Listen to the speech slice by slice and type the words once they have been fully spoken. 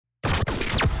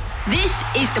This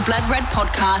is the Blood Red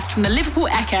podcast from the Liverpool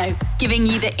Echo, giving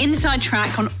you the inside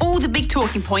track on all the big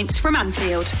talking points from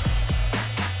Anfield.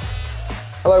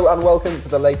 Hello and welcome to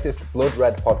the latest Blood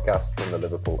Red podcast from the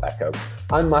Liverpool Echo.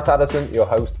 I'm Matt Addison, your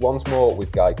host once more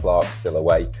with Guy Clark still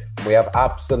away. We have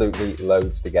absolutely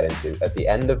loads to get into at the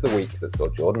end of the week that saw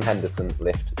Jordan Henderson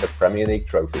lift the Premier League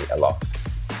trophy aloft.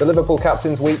 The Liverpool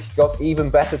Captain's Week got even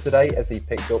better today as he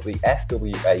picked up the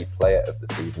FWA Player of the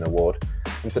Season award.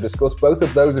 And to discuss both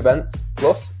of those events,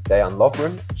 plus Dejan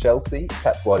Lovren, Chelsea,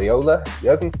 Pep Guardiola,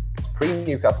 Jurgen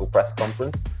pre-Newcastle press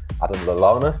conference, Adam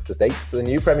Lallana, the dates for the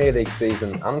new Premier League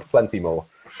season, and plenty more,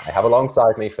 I have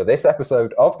alongside me for this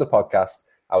episode of the podcast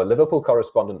our Liverpool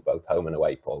correspondent, both home and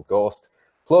away, Paul Gorst,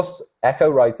 plus Echo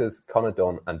writers Connor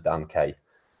Dunn and Dan Kay.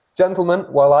 Gentlemen,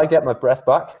 while I get my breath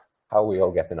back, how are we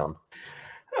all getting on?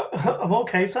 I'm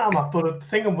okay, Sam, but the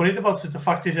thing I'm worried about is the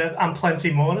fact you said and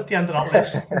plenty more at the end of that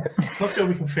list. Not sure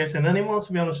we can fit in anymore,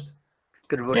 to be honest.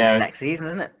 Good run into next season,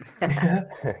 isn't it?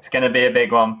 It's going to be a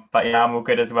big one, but yeah, I'm all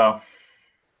good as well.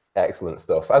 Excellent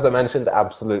stuff. As I mentioned,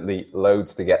 absolutely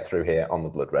loads to get through here on the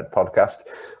Blood Red podcast.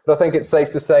 But I think it's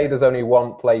safe to say there's only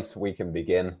one place we can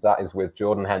begin. That is with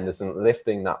Jordan Henderson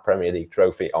lifting that Premier League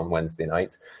trophy on Wednesday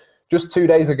night. Just 2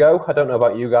 days ago, I don't know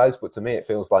about you guys, but to me it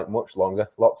feels like much longer.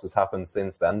 Lots has happened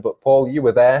since then. But Paul, you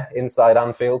were there inside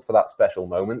Anfield for that special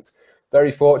moment.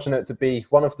 Very fortunate to be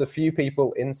one of the few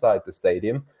people inside the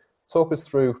stadium. Talk us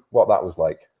through what that was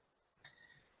like.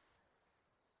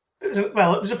 It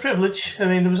was a privilege. I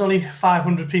mean, there was only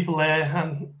 500 people there,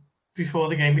 and before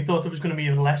the game we thought there was going to be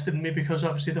even less, didn't we? Because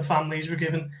obviously the families were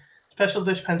given special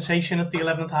dispensation at the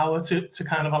 11th hour to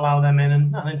kind of allow them in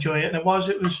and enjoy it. And it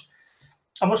was,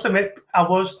 I must admit, I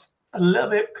was a little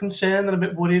bit concerned and a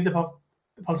bit worried about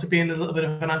it being a little bit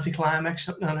of an anticlimax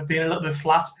and it being a little bit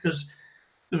flat because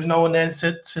there was no one there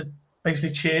to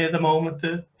basically cheer the moment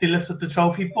that they lifted the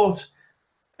trophy. But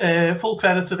full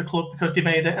credit to the club because they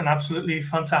made it an absolutely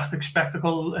fantastic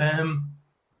spectacle. I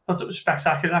thought it was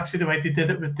spectacular, actually, the way they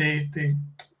did it with the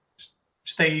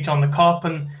stage on the Kop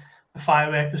and the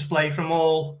firework display from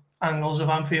all angles of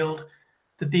Anfield.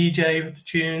 The DJ with the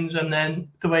tunes, and then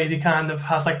the way they kind of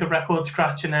had like the record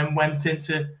scratch and then went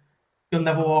into You'll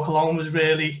Never Walk Alone was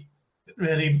really,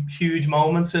 really huge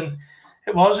moment. And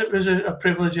it was a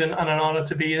privilege and an honour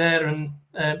to be there and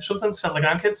something to tell the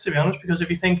grandkids, to be honest, because if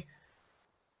you think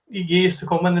years to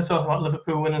come when they talk about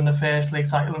Liverpool winning the first league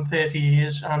title in 30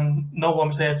 years and no one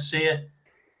was there to see it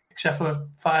except for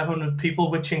 500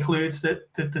 people, which includes the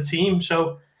team.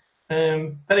 So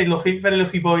very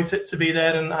lucky boy to be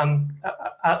there, and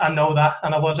I know that,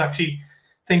 and I was actually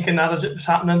thinking that as it was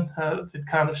happening. They'd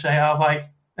kind of say, "Have I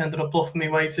ended up bluffing my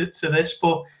way to this?"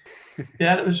 But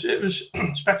yeah, it was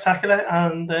spectacular,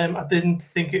 and I didn't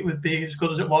think it would be as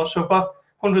good as it was. So I've got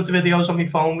hundreds of videos on my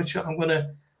phone, which I'm going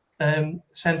to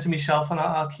send to myself, and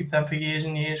I'll keep them for years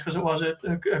and years because it was a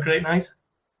great night.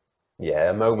 Yeah,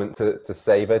 a moment to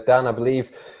savour. Dan, I believe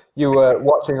you were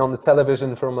watching on the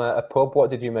television from a pub. What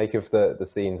did you make of the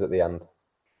scenes at the end?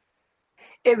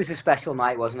 It was a special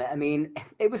night, wasn't it? I mean,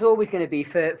 it was always going to be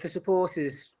for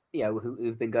supporters, you know,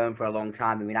 who've been going for a long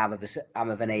time. I mean, I'm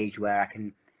of an age where I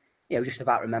can, you know, just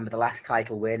about remember the last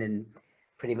title win, and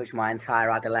pretty much my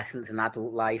entire adolescence and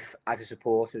adult life as a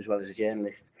supporter as well as a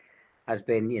journalist has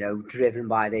been, you know, driven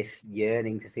by this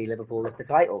yearning to see Liverpool lift the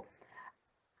title.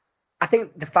 I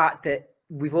think the fact that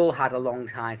we've all had a long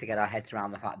time to get our heads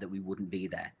around the fact that we wouldn't be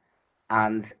there.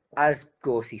 And as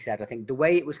Gorsty said, I think the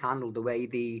way it was handled, the way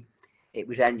it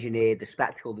was engineered, the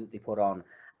spectacle that they put on,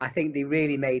 I think they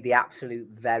really made the absolute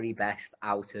very best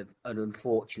out of an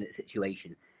unfortunate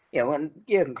situation. You know, when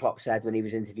Jurgen Klopp said when he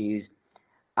was interviewed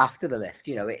after the lift,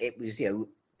 you know, it was, you know,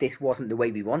 this wasn't the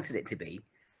way we wanted it to be,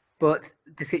 but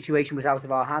the situation was out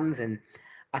of our hands. And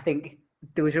I think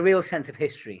there was a real sense of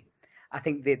history. I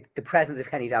think the presence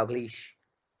of Kenny Dalglish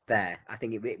there, I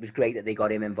think it was great that they got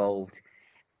him involved.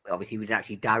 Obviously, we didn't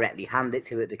actually directly hand it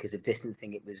to it because of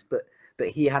distancing. It was, but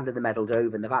he handed the medal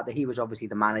over, and the fact that he was obviously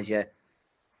the manager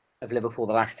of Liverpool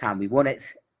the last time we won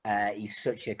it. He's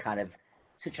such an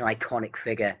iconic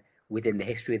figure within the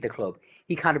history of the club.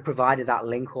 He kind of provided that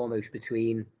link almost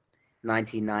between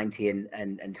 1990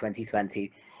 and 2020.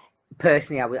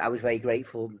 Personally, I was very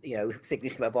grateful, you know, particularly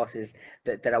to my bosses,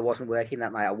 that I wasn't working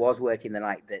that night. I was working the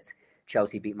night that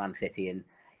Chelsea beat Man City, and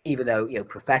even though, you know,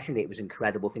 professionally it was an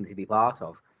incredible thing to be part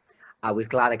of, I was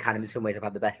glad I kind of in some ways I've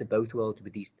had the best of both worlds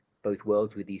with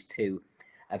these two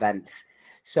events.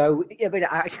 So yeah, but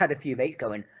I actually had a few mates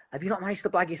going, "Have you not managed to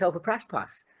blag yourself a press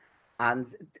pass?" And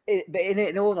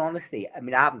in all honesty, I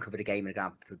mean, I haven't covered a game in the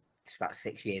ground for about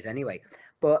 6 years anyway,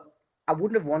 but I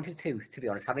wouldn't have wanted to be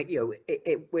honest. I think, you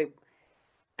know,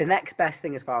 the next best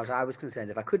thing as far as I was concerned,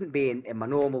 if I couldn't be in my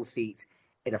normal seat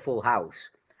in a full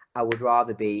house, I would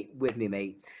rather be with my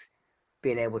mates,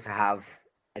 being able to have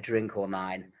a drink or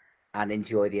 9 and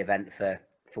enjoy the event for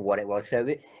what it was. So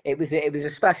it was a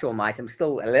special night. I'm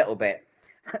still a little bit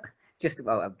just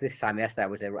about this time yesterday.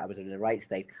 I was in the right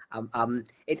state.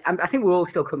 I think we're all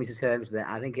still coming to terms with it.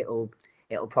 I think it'll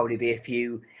probably be a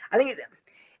few. I think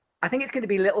it's going to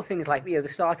be little things like the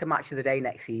starter match of the day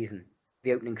next season,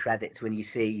 the opening credits when you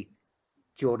see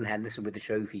Jordan Henderson with the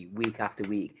trophy week after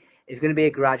week. It's going to be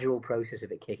a gradual process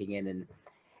of it kicking in, and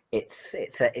it's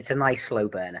a nice slow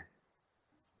burner.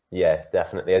 Yeah,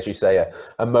 definitely. As you say,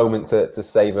 a moment to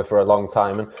savour for a long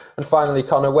time. And finally,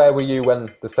 Connor, where were you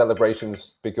when the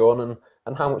celebrations begun,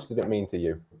 and how much did it mean to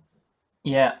you?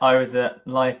 Yeah, I was at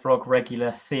Live Blog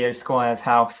regular Theo Squire's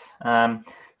house,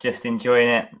 just enjoying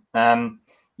it.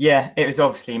 Yeah, it was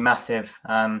obviously massive.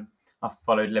 I've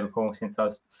followed Liverpool since I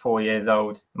was 4 years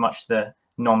old, much to the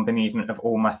non-bemusement of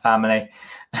all my family.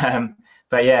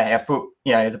 But yeah, I thought,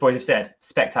 as the boys have said,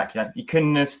 spectacular. You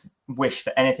couldn't have wished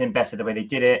for anything better the way they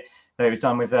did it. Though it was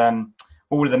done with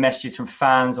all of the messages from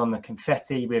fans on the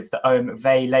confetti, with the Owen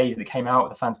McVeigh laser that came out,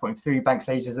 the fans putting food banks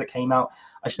lasers that came out.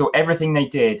 I just thought everything they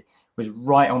did was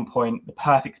right on point, the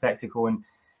perfect spectacle. And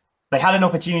they had an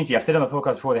opportunity. I've said on the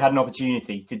podcast before, they had an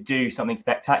opportunity to do something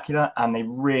spectacular, and they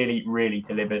really, really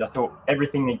delivered. I thought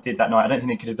everything they did that night, I don't think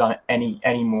they could have done it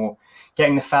any more.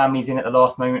 Getting the families in at the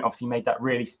last moment obviously made that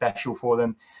really special for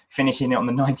them. Finishing it on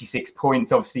the 96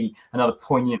 points, obviously another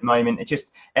poignant moment.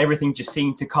 Everything just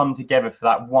seemed to come together for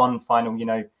that one final,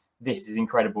 this is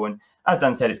incredible. And as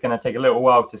Dan said, it's going to take a little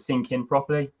while to sink in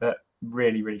properly, but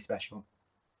really, really special.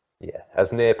 Yeah,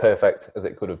 as near perfect as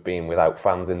it could have been without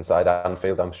fans inside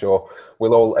Anfield, I'm sure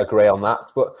we'll all agree on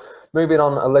that. But moving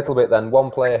on a little bit then,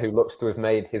 one player who looks to have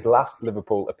made his last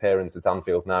Liverpool appearance at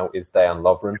Anfield now is Dejan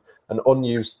Lovren, an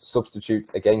unused substitute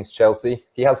against Chelsea.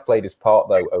 He has played his part,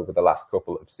 though, over the last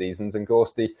couple of seasons. And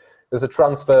Gorsty, there's a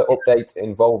transfer update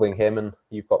involving him, and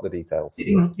you've got the details.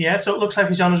 Yeah, so it looks like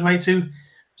he's on his way to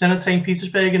Zenit St.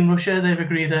 Petersburg in Russia. They've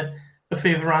agreed a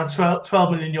fee of around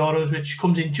 12 million euros, which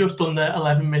comes in just under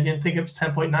 11 million. I think it's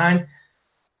 10.9.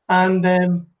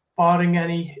 And barring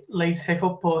any late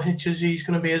hiccup or hitches, he's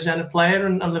going to be a Zenit player,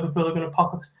 and Liverpool are going to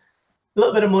pocket a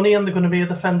little bit of money, and they're going to be a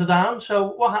defender down.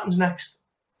 So what happens next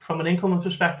from an income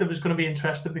perspective is going to be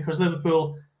interesting, because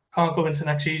Liverpool can't go into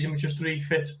next season with just 3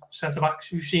 fit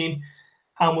centre-backs. We've seen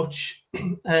how much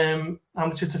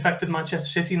it's affected Manchester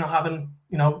City not having,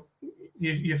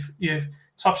 your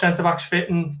top centre-backs fit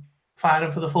and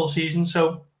firing for the full season.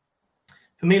 So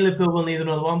for me, Liverpool will need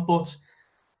another one, but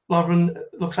Lovren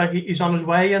looks like he's on his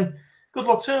way, and good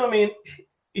luck to him. I mean,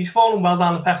 he's fallen well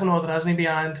down the pecking order, hasn't he,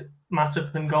 behind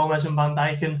Matip and Gomez and Van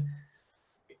Dijk. And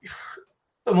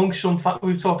amongst some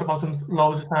we've talked about him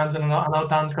loads of times, and I know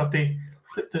Dan's got the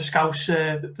Scouse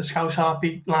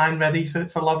heartbeat line ready for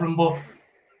Lovren, but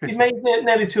he's made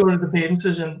nearly 200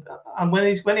 appearances, and when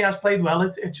he has played well,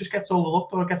 it just gets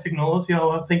overlooked or it gets ignored.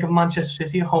 I think of Manchester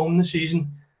City at home this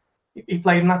season. He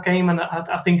played in that game, and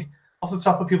I think off the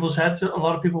top of people's heads, a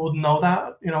lot of people wouldn't know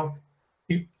that.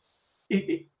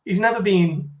 He's never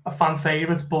been a fan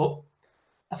favourite, but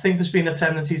I think there's been a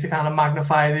tendency to kind of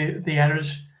magnify the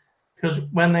errors, because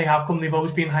when they have come, they've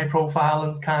always been high profile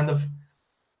and kind of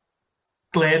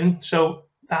glaring. So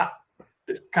that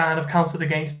kind of counted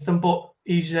against him, but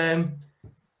he's a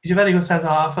very good centre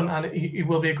half, and he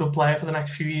will be a good player for the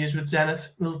next few years with Zenit.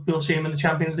 We'll see him in the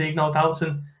Champions League, no doubt,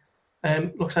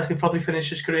 and looks like he'll probably finish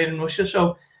his career in Russia.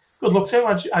 So good luck to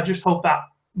him. I just hope that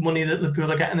money that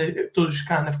Liverpool are getting, it does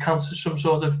kind of count as some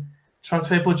sort of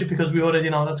transfer budget, because we already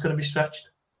know that's going to be stretched.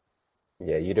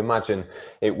 Yeah, you'd imagine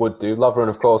it would do. Lovren,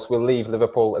 of course, will leave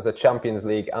Liverpool as a Champions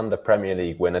League and a Premier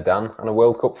League winner, Dan, and a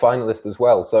World Cup finalist as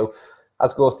well. So,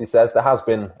 as Gorsty says, there has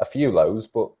been a few lows,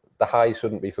 but the highs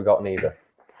shouldn't be forgotten either.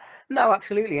 No,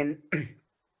 absolutely. And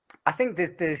I think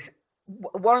there's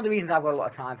one of the reasons I've got a lot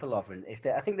of time for Lovren is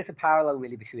that I think there's a parallel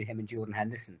really between him and Jordan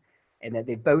Henderson, in that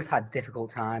they've both had difficult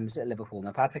times at Liverpool, and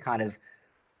they've had to kind of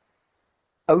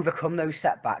overcome those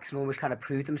setbacks and always kind of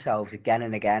prove themselves again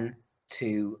and again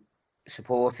to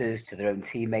supporters, to their own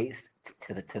teammates,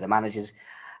 to the managers.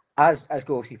 As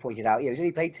Gorsty pointed out, he's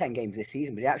only played 10 games this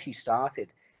season, but he actually started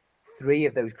 3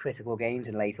 of those critical games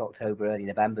in late October, early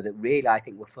November that really, I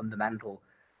think, were fundamental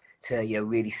to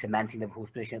really cementing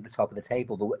Liverpool's position at the top of the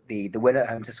table. The win at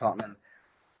home to Tottenham,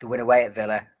 the win away at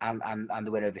Villa, and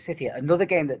the win over City. Another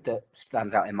game that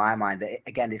stands out in my mind, that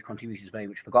again his contribution is very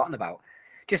much forgotten about.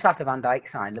 Just after Van Dijk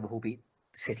signed, Liverpool beat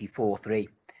City 4-3.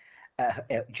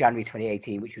 January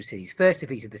 2018, which was City's first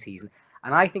defeat of the season,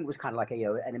 and I think was kind of like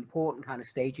an important kind of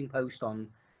staging post on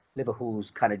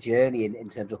Liverpool's kind of journey in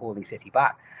terms of holding City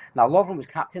back. Now, Lovren was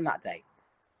captain that day,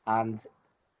 and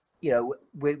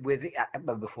with I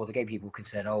remember before the game, people were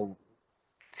concerned,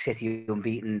 City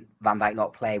unbeaten, Van Dijk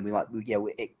not playing,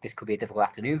 this could be a difficult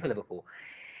afternoon for Liverpool.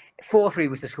 4-3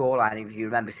 was the scoreline. If you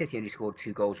remember, City only scored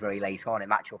 2 goals very late on.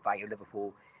 In actual fact,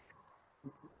 Liverpool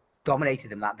dominated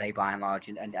them that day by and large,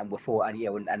 and were fought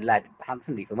and led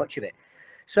handsomely for much of it.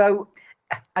 So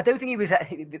I don't think he was.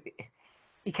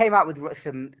 He came out with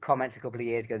some comments a couple of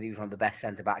years ago that he was one of the best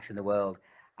centre backs in the world,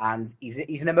 and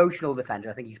he's an emotional defender.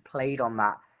 I think he's played on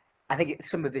that. I think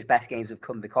some of his best games have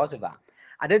come because of that.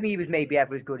 I don't think he was maybe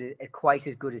ever quite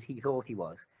as good as he thought he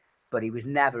was, but he was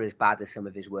never as bad as some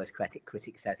of his worst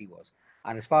critics says he was.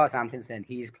 And as far as I'm concerned,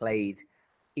 he's played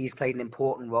an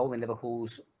important role in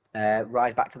Liverpool's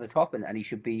rise back to the top, and he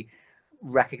should be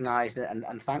recognised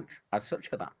and thanked as such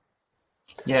for that.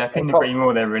 Yeah, I couldn't agree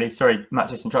more there, really. Sorry, Matt,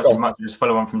 just interrupted. Might just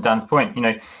follow on from Dan's point.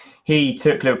 He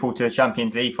took Liverpool to a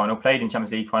Champions League final, played in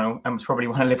Champions League final, and was probably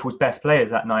one of Liverpool's best players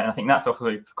that night. And I think that's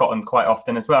also forgotten quite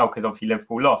often as well, because obviously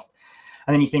Liverpool lost.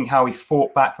 And then you think how he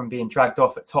fought back from being dragged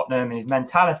off at Tottenham, and his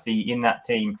mentality in that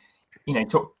team.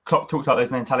 Talked about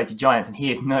those mentality giants, and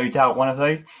he is no doubt one of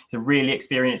those. He's a really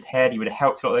experienced head. He would have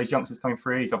helped a lot of those youngsters coming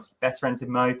through. He's obviously best friends with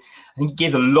Mo. I think he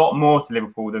gives a lot more to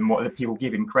Liverpool than what the people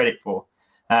give him credit for.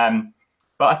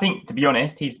 But I think, to be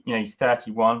honest, he's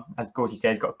 31. As Gordy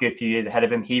says, he's got a good few years ahead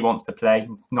of him. He wants to play.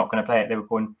 He's not going to play at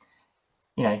Liverpool.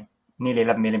 And, nearly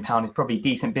 £11 million is probably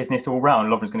decent business all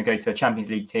round. Lovren's going to go to a Champions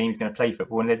League team. He's going to play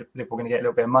football, and Liverpool are going to get a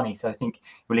little bit of money. So I think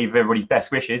we'll leave with everybody's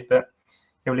best wishes, but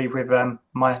he'll leave with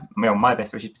my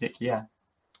best wishes particularly,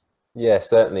 Yeah,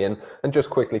 certainly. And just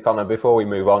quickly, Connor, before we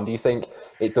move on, do you think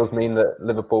it does mean that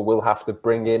Liverpool will have to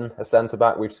bring in a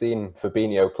centre-back? We've seen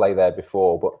Fabinho play there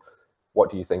before, but what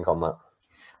do you think on that?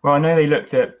 Well, I know they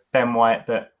looked at Ben White,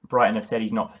 but Brighton have said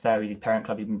he's not for sale. He's his parent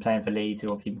club. He's been playing for Leeds, who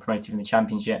obviously been promoted from the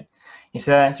Championship. It's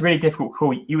a really difficult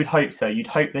call. You would hope so. You'd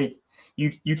hope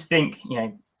you'd think,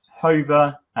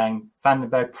 Hover and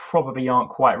Vandenberg probably aren't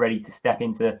quite ready to step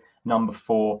into number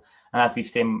 4. And as we've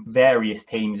seen, various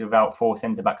teams without 4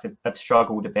 centre-backs have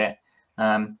struggled a bit.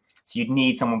 So you'd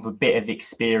need someone with a bit of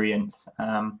experience.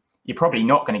 You're probably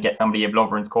not going to get somebody of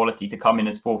Lovren's quality to come in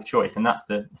as 4th choice, and that's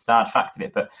the sad fact of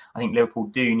it. But I think Liverpool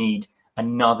do need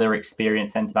another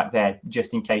experienced centre-back there,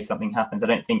 just in case something happens. I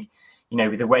don't think,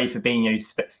 with the way Fabinho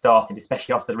started,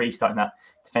 especially after the restart in that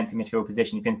defensive midfield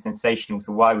position, he's been sensational.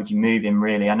 So why would you move him,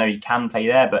 really? I know he can play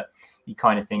there, but you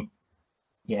kind of think,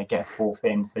 get a 4th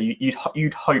in. So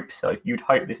you'd hope so. You'd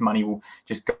hope this money will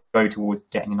just go towards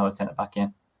getting another centre-back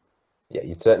in. Yeah,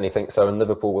 you'd certainly think so. And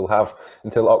Liverpool will have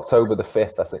until October the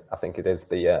 5th, I think it is,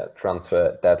 the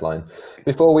transfer deadline.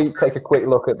 Before we take a quick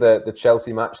look at the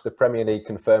Chelsea match, the Premier League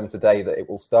confirmed today that it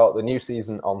will start the new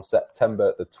season on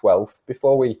September the 12th.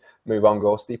 Before we move on,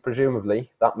 Gorsty, presumably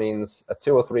that means a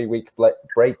 2 or 3 week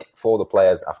break for the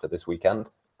players after this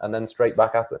weekend, and then straight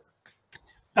back at it.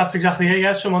 That's exactly it,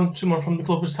 yeah. Someone from the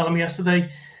club was telling me yesterday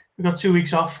we've got 2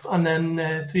 weeks off and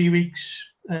then 3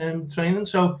 weeks training.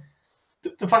 So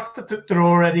the fact that they're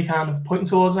already kind of pointing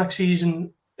towards next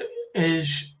season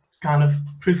is kind of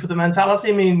proof of the mentality.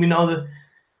 I mean, we know that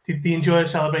they enjoy a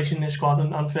celebration in their squad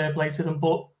and fair play to them,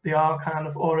 but they are kind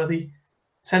of already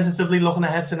tentatively looking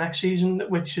ahead to next season,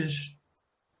 which is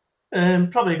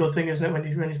probably a good thing, isn't it,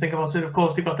 when you think about it? Of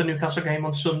course, they've got the Newcastle game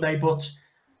on Sunday, but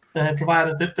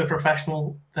provided that they're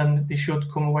professional, then they should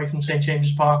come away from St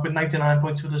James's Park with 99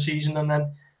 points for the season, and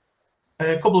then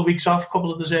a couple of weeks off, a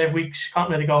couple of deserved weeks. Can't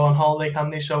really go on holiday,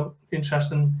 can they? So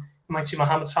interesting. You might see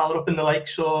Mohamed Salah up in the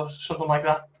lakes or something like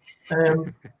that.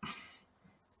 And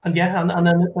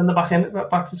then they're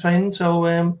back to training.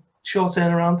 So short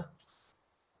turnaround.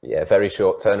 Yeah, very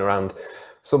short turnaround.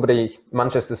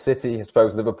 Manchester City, I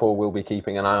suppose Liverpool will be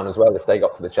keeping an eye on as well. If they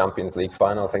got to the Champions League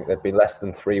final, I think there'd be less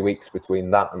than 3 weeks between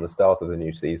that and the start of the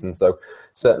new season. So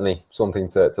certainly something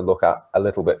to look at a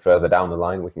little bit further down the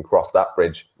line. We can cross that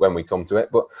bridge when we come to it.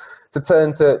 But to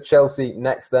turn to Chelsea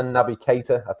next then, Naby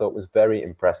Keita, I thought was very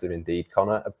impressive indeed.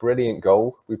 Connor, a brilliant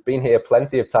goal. We've been here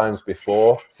plenty of times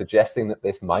before suggesting that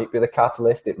this might be the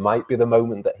catalyst. It might be the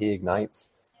moment that he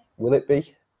ignites. Will it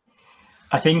be?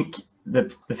 I think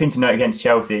the thing to note against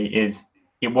Chelsea is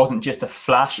it wasn't just a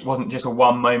flash. It wasn't just a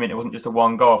one moment. It wasn't just a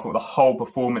one goal. I thought the whole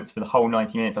performance for the whole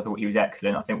 90 minutes, I thought he was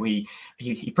excellent. I think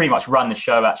he pretty much ran the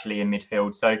show actually in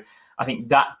midfield. So I think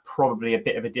that's probably a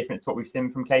bit of a difference to what we've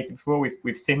seen from Keita before.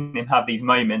 We've seen him have these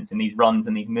moments and these runs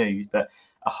and these moves, but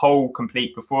a whole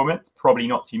complete performance, probably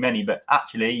not too many. But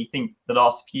actually, you think the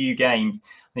last few games,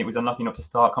 I think it was unlucky not to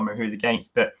start. I can't remember who he was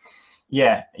against, but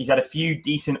yeah, he's had a few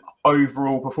decent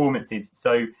overall performances.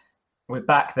 So we're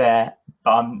back there.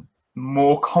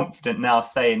 more confident now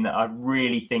saying that I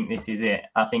really think this is it.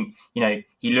 I think,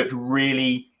 he looked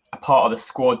really a part of the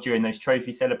squad during those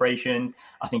trophy celebrations.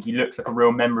 I think he looks like a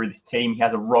real member of this team. He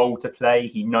has a role to play.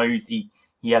 He knows he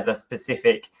has a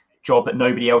specific job that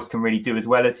nobody else can really do as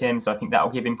well as him. So I think that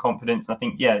will give him confidence. I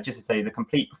think, just to say, the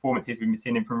complete performances we've been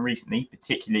seeing him from recently,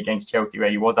 particularly against Chelsea, where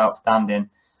he was outstanding,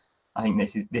 I think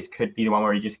this could be the one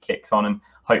where he just kicks on and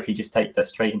hopefully just takes that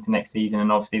straight into next season.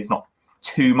 And obviously there's not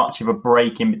too much of a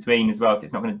break in between as well, so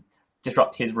it's not going to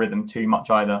disrupt his rhythm too much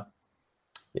either.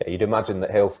 Yeah, you'd imagine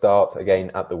that he'll start again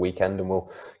at the weekend, and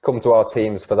we'll come to our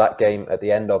teams for that game at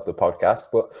the end of the podcast.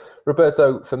 But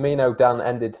Roberto Firmino, Dan,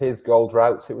 ended his goal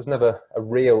drought. It was never a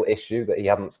real issue that he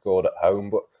hadn't scored at home,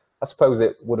 but I suppose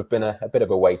it would have been a bit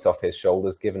of a weight off his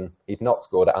shoulders, given he'd not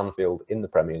scored at Anfield in the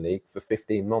Premier League for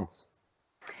 15 months.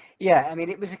 Yeah, I mean,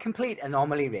 it was a complete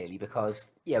anomaly, really, because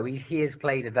he has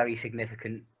played a very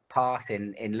significant part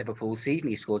in Liverpool's season.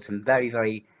 He scored some very,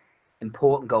 very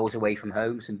important goals away from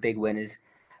home, some big winners.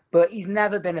 But he's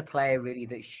never been a player, really,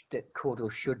 that could or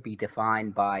should be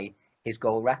defined by his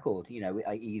goal record. He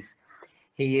is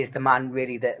the man,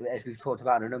 really, that, as we've talked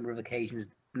about on a number of occasions,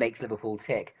 makes Liverpool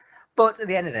tick. But at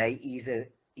the end of the day,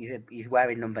 he's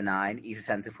wearing number 9. He's a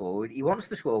centre forward. He wants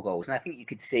to score goals, and I think you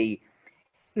could see,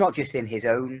 not just in his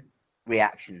own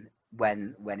reaction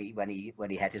when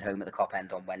he headed home at the Cop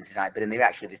End on Wednesday night, but in the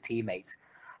reaction of his teammates,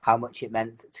 how much it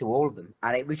meant to all of them.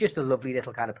 And it was just a lovely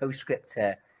little kind of postscript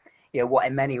to, what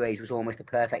in many ways was almost a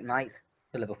perfect night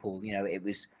for Liverpool. It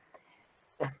was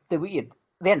at the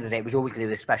end of the day, it was always going to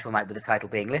be a special night with the title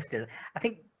being lifted. I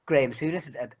think Graham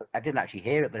Souness, I didn't actually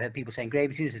hear it, but I heard people saying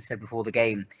Graham Souness had said before the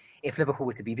game, if Liverpool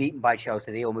were to be beaten by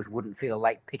Chelsea, they almost wouldn't feel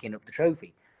like picking up the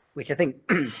trophy, which I think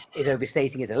is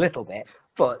overstating it a little bit.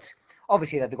 But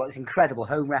obviously, they've got this incredible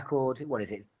home record. What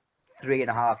is it?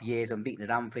 3.5 years unbeaten at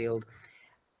Anfield.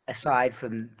 Aside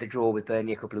from the draw with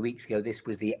Burnley a couple of weeks ago, this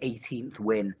was the 18th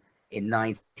win in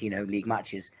 19 home league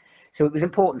matches. So it was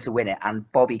important to win it. And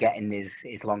Bobby getting his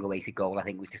long-awaited goal, I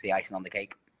think, was just the icing on the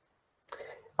cake.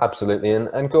 Absolutely.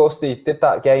 And Gorsty, did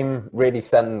that game really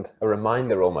send a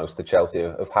reminder almost to Chelsea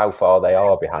of how far they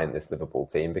are behind this Liverpool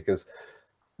team? Because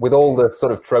with all the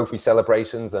sort of trophy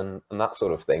celebrations and that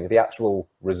sort of thing, the actual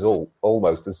result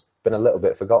almost has been a little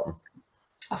bit forgotten.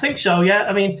 I think so, yeah.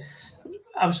 I mean,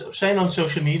 I was saying on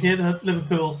social media that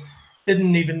Liverpool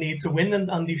didn't even need to win,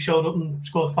 and they showed up and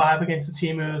scored 5 against a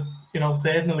team who are,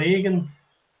 third in the league and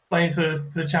playing for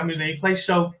the Champions League place.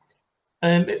 So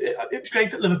it was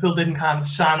great that Liverpool didn't kind of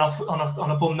sign off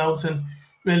on a bum note and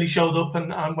really showed up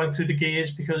and went through the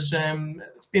gears, because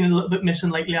it's been a little bit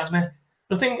missing lately, hasn't it?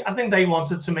 But I think they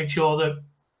wanted to make sure that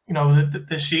that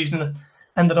this season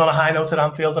ended on a high note at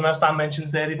Anfield, and as Dan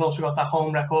mentions there, they've also got that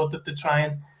home record that they're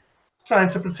trying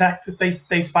to protect. That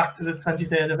dates back to the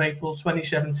 23rd of April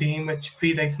 2017, which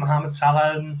predates Mohamed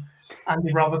Salah and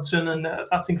Andy Robertson, and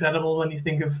that's incredible when you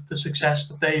think of the success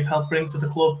that they've helped bring to the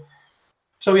club.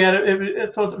 So yeah, I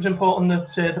thought it was important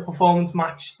that the performance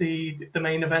matched the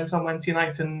main event on Wednesday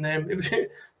night, and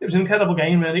it was an incredible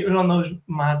game. Really, it was one of those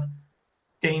mad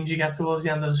games you get towards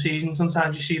the end of the season.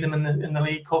 Sometimes you see them in the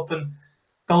League Cup, and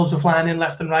goals were flying in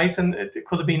left and right, and it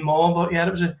could have been more. But yeah,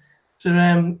 it was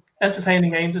an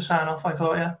entertaining game to sign off, I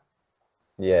thought.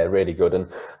 Yeah, really good. And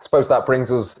I suppose that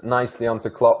brings us nicely onto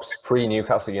Klopp's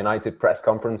pre-Newcastle United press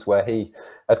conference, where he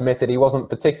admitted he wasn't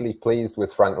particularly pleased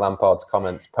with Frank Lampard's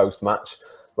comments post-match.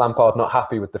 Lampard not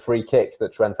happy with the free kick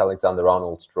that Trent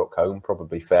Alexander-Arnold struck home,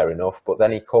 probably fair enough. But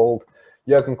then he called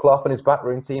Jurgen Klopp and his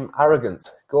backroom team arrogant.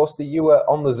 Gorsty, you were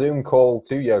on the Zoom call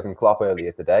to Jurgen Klopp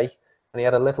earlier today, and he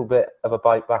had a little bit of a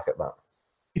bite back at that.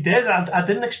 He did. I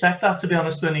didn't expect that, to be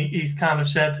honest, when he kind of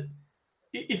said,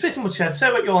 he pretty much said, say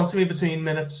what you want to me between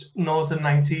minutes 0 and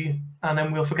 90, and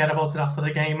then we'll forget about it after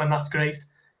the game, and that's great.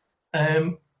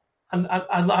 And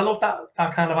I love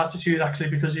that kind of attitude, actually,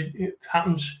 because it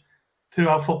happens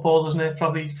throughout football, doesn't it?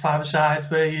 Probably 5 sides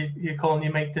where you're calling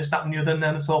your mate this, that, and the other, and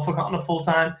then it's all forgotten at full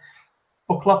time.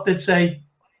 But Klopp did say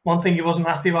one thing he wasn't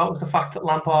happy about was the fact that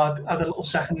Lampard had a little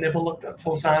second nibble at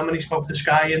full time when he spoke to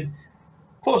Sky, and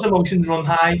of course emotions run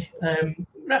high.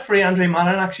 Referee Andre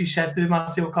Marin actually said to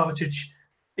Mateo Kovacic,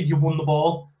 "You won the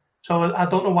ball." So I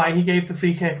don't know why he gave the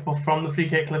free kick, but from the free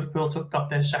kick, Liverpool got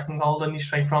their second goal, didn't he,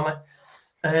 straight from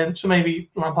it. So maybe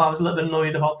Lampard was a little bit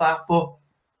annoyed about that, but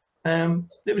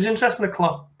it was interesting that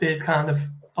Klopp did kind of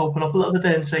open up a little bit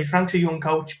there and say Frank's a young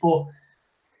coach, but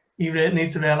he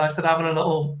needs to realise that having a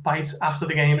little bite after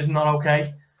the game is not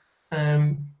okay.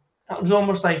 It was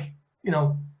almost like, you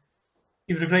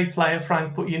were a great player,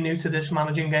 Frank, but you're new to this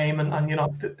managing game, and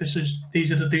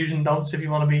these are the do's and don'ts if you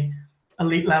want to be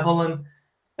elite level. And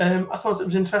I thought it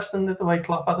was interesting that the way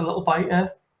Klopp had a little bite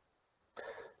there.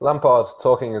 Lampard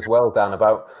talking as well, Dan,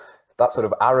 about that sort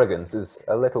of arrogance is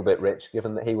a little bit rich,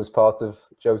 given that he was part of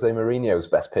Jose Mourinho's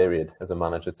best period as a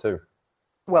manager too.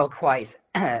 Well, quite.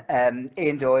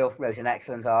 Ian Doyle wrote an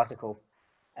excellent article,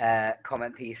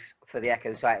 comment piece for the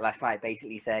Echo site last night,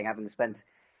 basically saying, having spent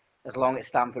as long at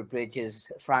Stamford Bridge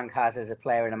as Frank has as a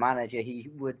player and a manager, he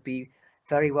would be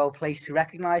very well placed to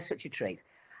recognise such a trait.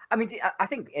 I mean, I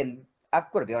think,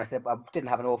 I've got to be honest, I didn't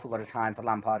have an awful lot of time for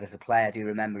Lampard as a player. I do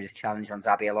remember his challenge on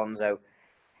Xabi Alonso,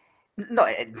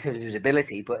 not in terms of his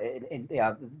ability, but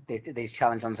his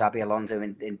challenge on Xabi Alonso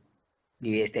in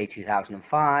New Year's Day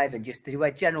 2005, and just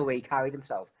the general way he carried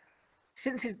himself.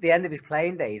 Since the end of his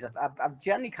playing days, I've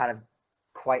generally kind of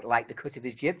quite liked the cut of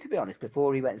his jib, to be honest.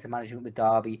 Before he went into management with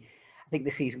Derby, I think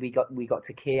the season we got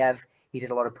to Kiev, he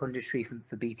did a lot of punditry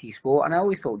for BT Sport, and I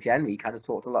always thought generally he kind of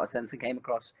talked a lot of sense and came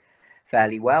across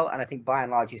fairly well. And I think by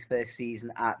and large his first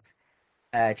season at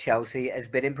Chelsea has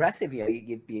been impressive.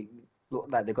 You look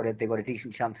like they've got a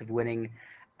decent chance of winning,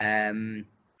 of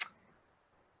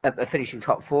finishing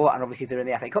top four, and obviously they're in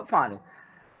the FA Cup final.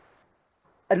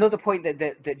 Another point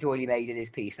that Doyley made in his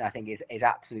piece, and I think is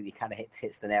absolutely kind of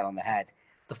hits the nail on the head.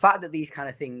 The fact that these kind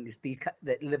of things,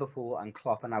 that Liverpool and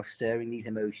Klopp are now stirring these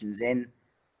emotions in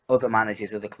other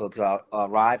managers, other clubs, or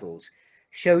rivals,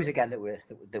 shows again that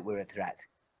we're a threat,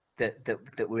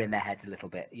 that we're in their heads a little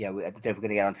bit. I don't know if we're going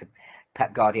to get onto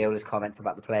Pep Guardiola's comments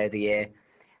about the Player of the Year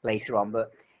later on,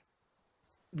 but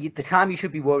the time you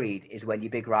should be worried is when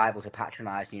your big rivals are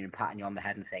patronising you and patting you on the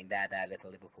head and saying, "There,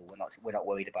 little Liverpool, we're not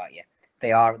worried about you."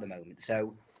 They are at the moment.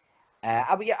 So,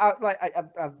 I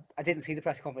didn't see the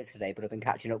press conference today, but I've been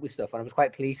catching up with stuff, and I was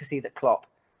quite pleased to see that Klopp,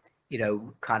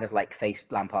 kind of like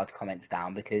faced Lampard's comments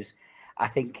down, because I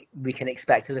think we can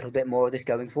expect a little bit more of this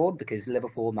going forward, because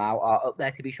Liverpool now are up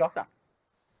there to be shot at.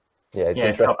 Yeah, it's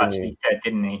interesting. Klopp actually said,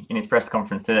 didn't he, in his press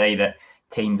conference today, that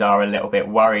teams are a little bit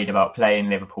worried about playing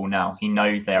Liverpool now. He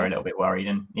knows they're a little bit worried,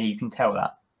 and you can tell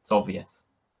that. It's obvious.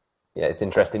 Yeah, it's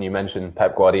interesting you mentioned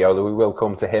Pep Guardiola. We will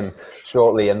come to him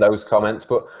shortly in those comments,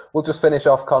 but we'll just finish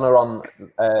off, Connor, on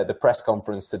the press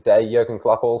conference today. Jurgen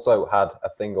Klopp also had a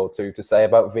thing or two to say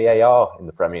about VAR in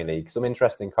the Premier League. Some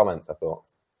interesting comments, I thought.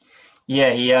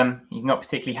 Yeah, he's not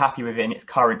particularly happy with it in its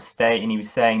current state, and he was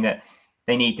saying that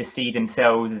they need to see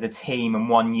themselves as a team and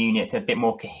one unit, a bit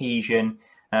more cohesion.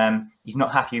 He's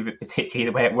not happy with it, particularly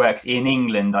the way it works in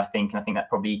England, I think. And I think that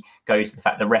probably goes to the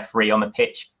fact the referee on the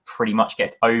pitch pretty much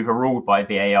gets overruled by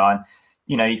VAR.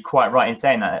 And, he's quite right in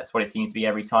saying that. That's what it seems to be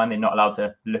every time. They're not allowed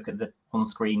to look at the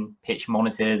on-screen pitch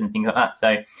monitors and things like that.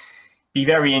 So be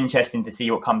very interesting to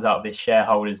see what comes out of this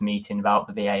shareholders meeting about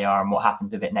the VAR and what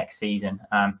happens with it next season.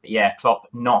 But yeah, Klopp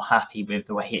not happy with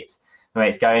the way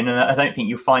it's going. And I don't think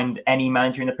you'll find any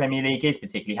manager in the Premier League is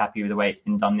particularly happy with the way it's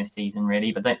been done this season,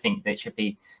 really. But I don't think that it should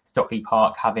be Stockley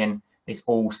Park having this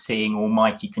all-seeing,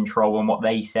 almighty control on what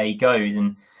they say goes.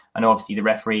 And obviously the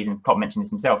referees, and Klopp mentioned this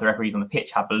himself, the referees on the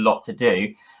pitch have a lot to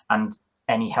do. And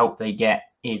any help they get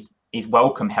is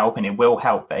welcome help, and it will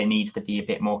help, but it needs to be a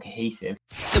bit more cohesive.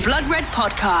 The Blood Red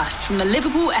Podcast from the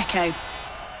Liverpool Echo.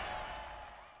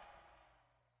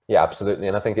 Yeah, absolutely.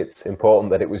 And I think it's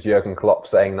important that it was Jurgen Klopp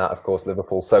saying that. Of course,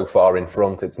 Liverpool so far in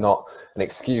front. It's not an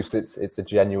excuse. It's a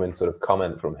genuine sort of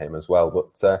comment from him as well.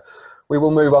 But we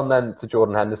will move on then to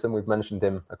Jordan Henderson. We've mentioned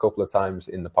him a couple of times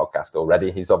in the podcast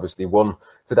already. He's obviously won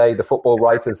today the Football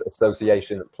Writers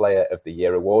Association Player of the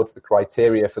Year award. The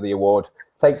criteria for the award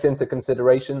takes into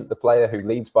consideration the player who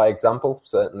leads by example.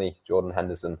 Certainly Jordan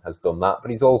Henderson has done that.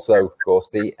 But he's also, of course,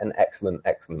 an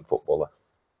excellent footballer.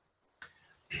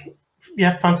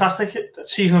 Yeah, fantastic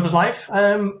season of his life.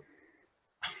 I've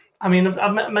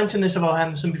mentioned this about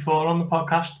Henderson before on the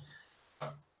podcast.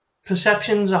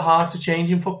 Perceptions are hard to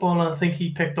change in football, and I think he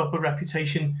picked up a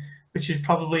reputation which is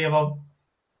probably about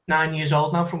 9 years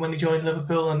old now from when he joined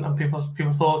Liverpool, and people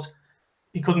thought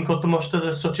he couldn't cut the mustard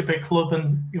at such a big club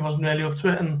and he wasn't really up to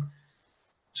it. And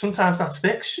sometimes that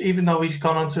sticks, even though he's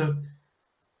gone on to,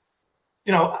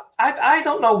 I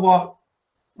don't know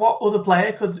what other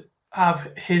player could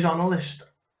have his honour list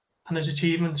and his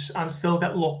achievements and still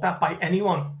get looked at by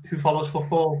anyone who follows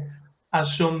football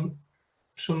as some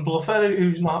bluffer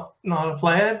who's not a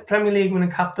player. Premier League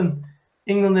winning captain,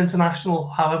 England international,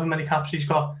 however many caps he's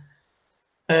got,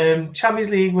 Champions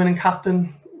League winning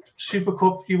captain, Super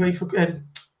Cup, UEFA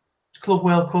Club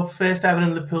World Cup, first ever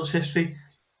in Liverpool's history.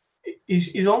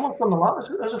 He's almost done a lot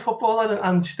as a footballer,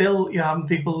 and still you have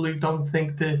people who don't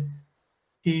think that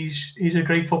he's a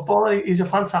great footballer. He's a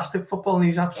fantastic footballer, and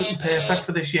he's absolutely perfect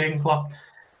for this Jurgen Klopp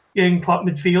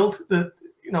midfield. That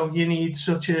you need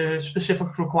such a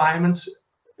specific requirements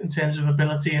in terms of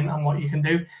ability and what you can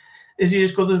do. Is he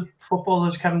as good a footballer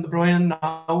as Kevin De Bruyne?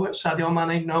 No. Sadio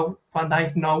Mane? No. Van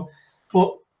Dijk? No.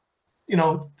 But, you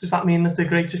know, does that mean that the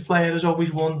greatest player has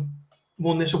always won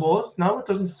this award? No, it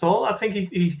doesn't at all. I think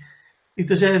he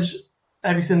deserves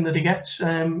everything that he gets.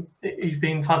 He's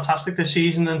been fantastic this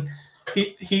season, and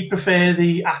he'd prefer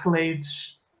the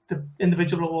accolades, the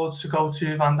individual awards, to go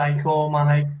to Van Dijk or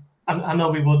Mane. I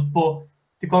know he would, but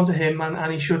they've gone to him,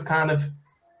 and he should kind of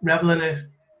revel in it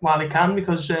while he can,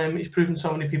 because he's proven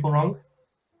so many people wrong.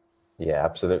 Yeah,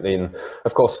 absolutely. And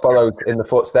of course, followed in the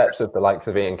footsteps of the likes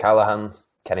of Ian Callaghan,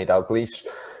 Kenny Dalglish,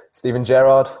 Steven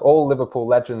Gerrard, all Liverpool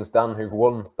legends, Dan, who've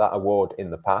won that award in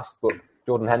the past. But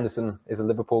Jordan Henderson is a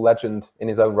Liverpool legend in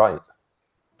his own right.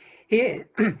 He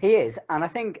is. And I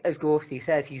think, as Gorsty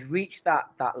says, he's reached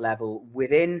that level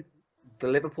within the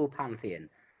Liverpool pantheon,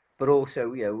 but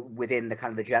also, you know, within the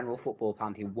kind of the general football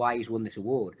pantheon, why he's won this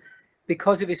award.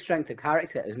 Because of his strength of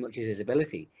character as much as his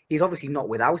ability. He's obviously not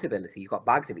without ability. He's got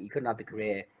bags of it. He couldn't have the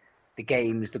career, the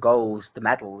games, the goals, the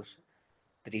medals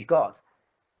that he's got.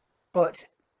 But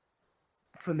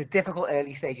from the difficult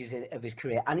early stages of his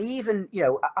career, and even, you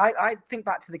know, I think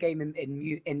back to the game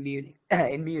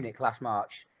in Munich last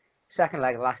March, second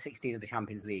leg of the last 16 of the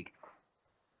Champions League.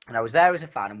 And I was there as a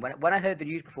fan. And when I heard the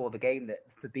news before the game that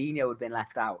Fabinho had been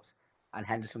left out and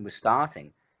Henderson was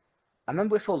starting, I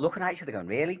remember us all looking at each other going,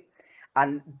 really?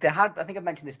 And there had, I think I've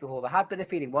mentioned this before, there had been a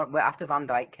feeling after Van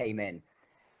Dijk came in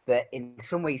that in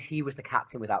some ways he was the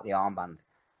captain without the armband.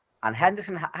 And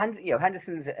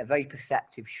Henderson's a very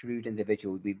perceptive, shrewd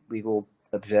individual. We've all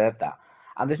observed that.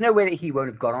 And there's no way that he won't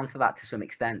have got onto that to some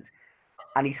extent.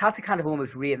 And he's had to kind of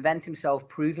almost reinvent himself,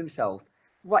 prove himself,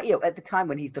 right, you know, at the time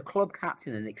when he's the club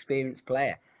captain and an experienced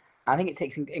player. I think it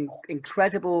takes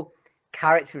incredible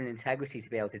character and integrity to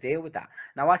be able to deal with that.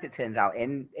 Now, as it turns out,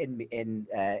 in the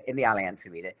Allianz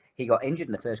Arena, he got injured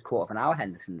in the first quarter of an hour,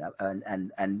 Henderson,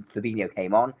 and Fabinho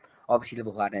came on. Obviously,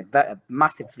 Liverpool had a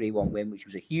massive 3-1 win, which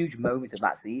was a huge moment of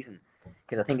that season,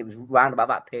 because I think it was round about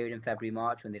that period in February,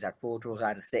 March, when they'd had 4 draws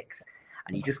out of 6,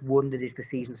 and you just wondered, is the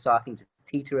season starting to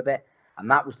teeter a bit?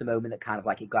 And that was the moment that kind of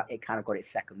like it got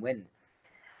its second wind.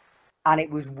 And it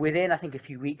was within, I think, a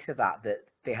few weeks of that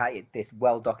they had this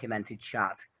well-documented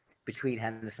chat between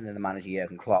Henderson and the manager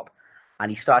Jurgen Klopp,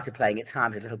 and he started playing at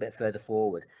times a little bit further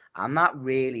forward, and that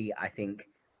really, I think,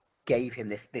 gave him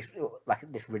this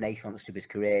renaissance to his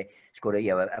career. He scored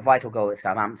a vital goal at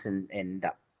Southampton in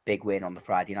that big win on the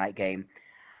Friday night game,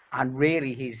 and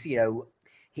really the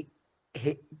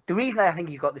reason I think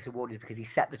he's got this award is because he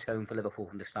set the tone for Liverpool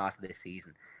from the start of this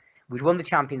season. We'd won the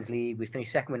Champions League, we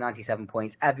finished second with 97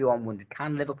 points. Everyone wondered,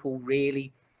 can Liverpool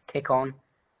really kick on?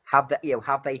 Have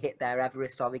they hit their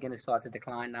Everest? Are they going to start to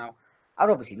decline now?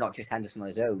 And obviously not just Henderson on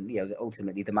his own. You know,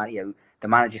 ultimately the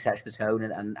manager sets the tone,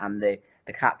 and the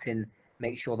captain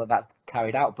makes sure that that's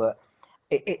carried out. But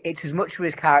it's as much for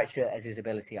his character as his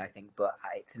ability, I think. But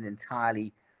it's an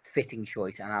entirely fitting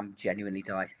choice, and I'm genuinely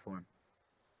delighted for him.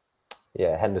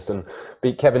 Yeah, Henderson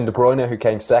beat Kevin De Bruyne, who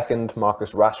came second,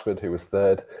 Marcus Rashford, who was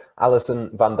third,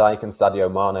 Alisson, Van Dijk and Sadio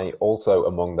Mane also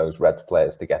among those Reds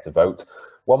players to get a vote.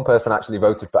 One person actually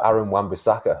voted for Aaron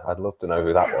Wan-Bissaka. I'd love to know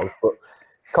who that was. But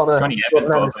Connor,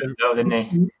 didn't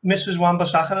he? Mrs.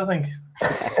 Wan-Bissaka, I think.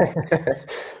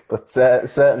 But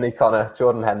certainly, Connor,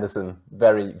 Jordan Henderson,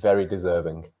 very, very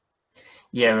deserving.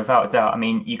 Yeah, without a doubt. I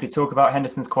mean, you could talk about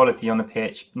Henderson's quality on the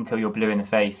pitch until you're blue in the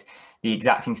face. The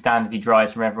exacting standards he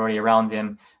drives from everybody around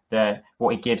him,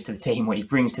 what he gives to the team, what he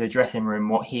brings to the dressing room,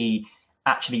 what he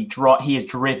actually he has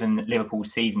driven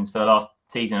Liverpool's seasons for the last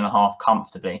season and a half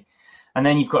comfortably. And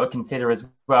then you've got to consider as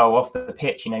well, off the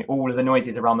pitch, you know, all of the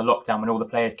noises around the lockdown when all the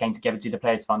players came together to do the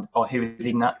Players Fund, or who is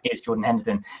leading that? It's Jordan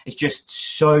Henderson. It's just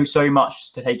so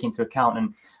much to take into account.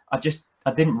 And I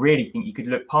didn't really think you could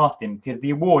look past him, because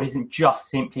the award isn't just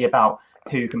simply about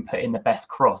who can put in the best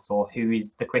cross or who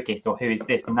is the quickest or who is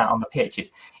this and that on the pitch.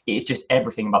 It's just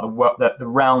everything about the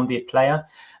rounded player.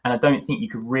 And I don't think you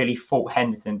could really fault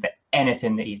Henderson for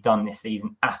anything that he's done this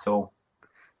season at all.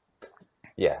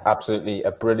 Yeah, absolutely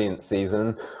a brilliant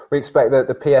season. We expect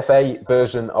the PFA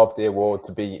version of the award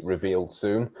to be revealed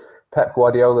soon. Pep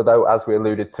Guardiola, though, as we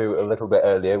alluded to a little bit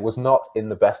earlier, was not in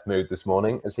the best mood this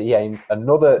morning as he aimed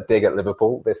another dig at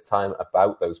Liverpool, this time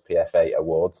about those PFA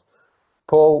awards.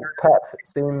 Paul, Pep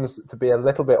seems to be a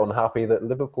little bit unhappy that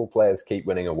Liverpool players keep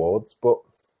winning awards, but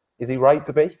is he right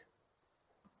to be?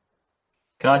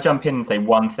 Can I jump in and say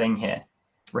one thing here?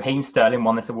 Raheem Sterling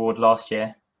won this award last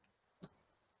year.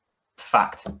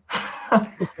 Fact.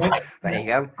 There you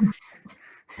go.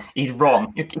 he's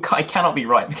wrong. It cannot be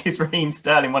right because Raheem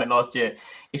Sterling won it last year.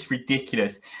 It's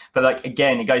ridiculous. But like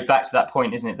again, it goes back to that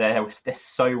point, isn't it? They're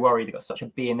so worried. They've got such a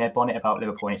bee in their bonnet about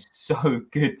Liverpool, and it's so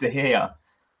good to hear.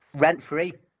 Rent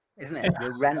free, isn't it?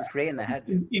 We're rent free in their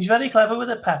heads. He's very clever with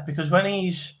it, Pep, because when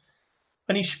he's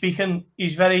speaking,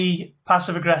 he's very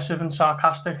passive aggressive and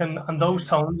sarcastic, and those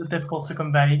tones are difficult to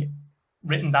convey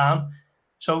written down.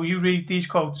 So you read these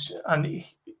quotes, and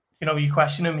you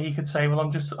question him. He could say, "Well,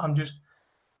 I'm just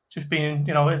being,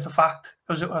 it's a fact."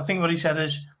 Because I think what he said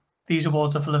is, "These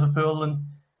awards are for Liverpool," and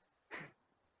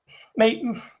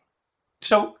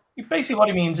so basically what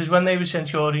he means is when they were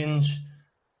Centurions,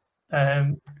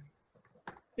 the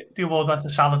award went to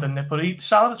Salah, didn't it? But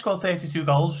Salah had scored 32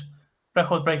 goals,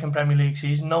 record-breaking Premier League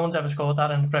season. No one's ever scored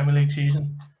that in the Premier League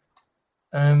season.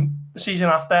 The season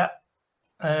after,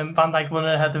 Van Dijk won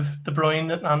ahead of De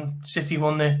Bruyne, and City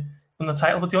won the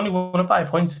title, but they only won it by a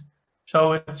point.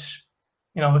 So it's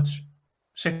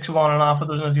 6 of one and half a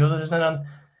dozen of the other, isn't it? And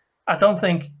I don't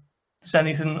think there's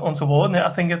anything untoward in it.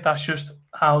 I think that's just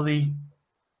how the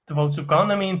votes have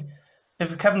gone. I mean,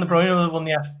 if Kevin De Bruyne would have won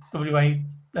the FWA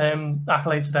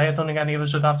accolade today, I don't think any of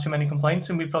us would have too many complaints,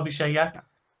 and we'd probably say, yeah,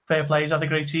 fair play, he's had a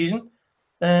great season.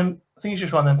 I think it's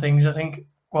just one of them things. I think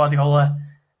Guardiola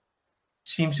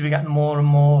seems to be getting more and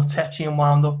more tetchy and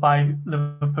wound up by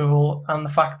Liverpool, and the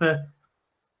fact that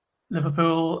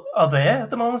Liverpool are there at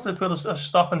the moment, Liverpool are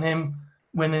stopping him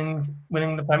winning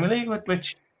the Premier League,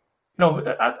 which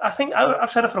I think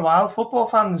I've said it for a while. Football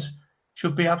fans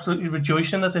should be absolutely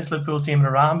rejoicing that this Liverpool team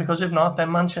are around, because if not,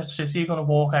 then Manchester City are going to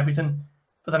walk everything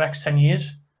for the next 10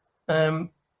 years.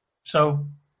 So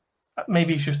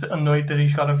maybe he's just annoyed that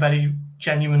he's got a very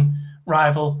genuine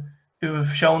rival who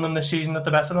have shown them this season that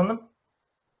they're better than them.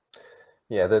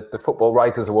 Yeah, the Football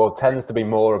Writers Award tends to be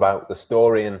more about the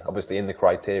story, and obviously in the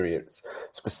criteria it's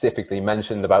specifically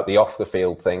mentioned about the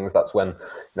off-the-field things. That's when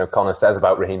Connor says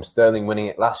about Raheem Sterling winning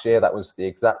it last year, that was the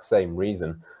exact same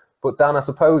reason. But Dan, I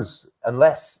suppose,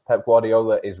 unless Pep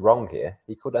Guardiola is wrong here,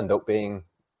 he could end up being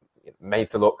made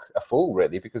to look a fool,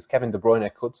 really, because Kevin De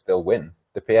Bruyne could still win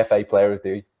the PFA Player of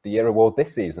the Year award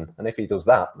this season. And if he does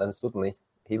that, then suddenly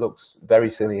he looks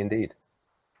very silly indeed.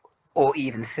 Or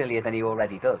even sillier than he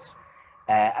already does.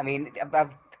 I mean,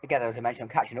 again, as I mentioned, I'm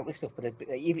catching up with stuff, but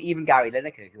even Gary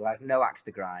Lineker, who has no axe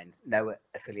to grind, no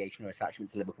affiliation or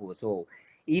attachment to Liverpool at all,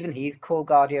 even he's called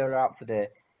Guardiola out for the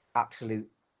absolute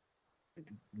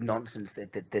nonsense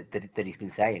that he's been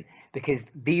saying. Because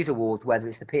these awards, whether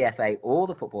it's the PFA or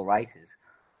the Football Writers,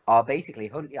 are basically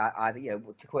either,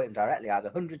 to quote him directly, either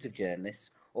hundreds of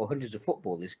journalists or hundreds of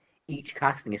footballers, each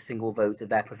casting a single vote of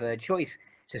their preferred choice.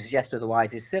 To suggest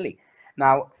otherwise is silly.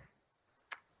 Now,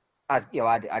 as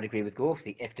I'd agree with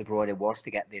Gorsty. If De Bruyne was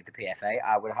to get the PFA,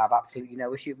 I would have absolutely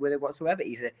no issue with it whatsoever.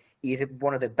 He's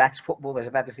one of the best footballers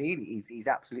I've ever seen. He's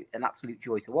an absolute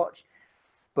joy to watch.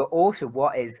 But also,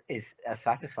 what is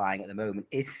satisfying at the moment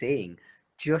is seeing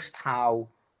just how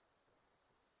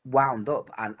wound up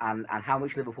and how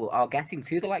much Liverpool are getting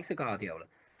to the likes of Guardiola.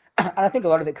 And I think a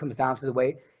lot of it comes down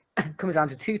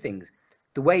to two things: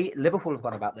 the way Liverpool have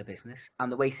gone about their business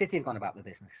and the way City have gone about their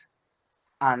business.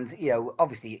 And,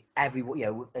 obviously, as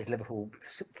Liverpool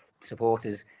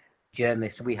supporters,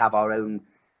 journalists, we have our own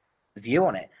view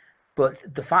on it. But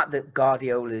the fact that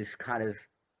Guardiola's kind of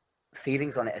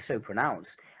feelings on it are so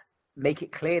pronounced make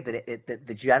it clear that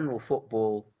the general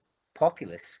football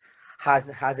populace has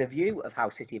a view of how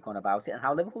City have gone about it and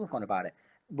how Liverpool have gone about it.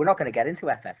 We're not going to get into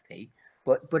FFP,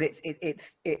 but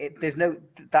there's no,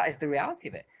 that is the reality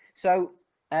of it. So,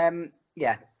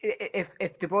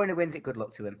 if De Bruyne wins it, good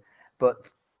luck to him.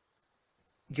 But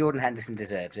Jordan Henderson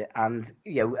deserves it. And,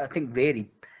 I think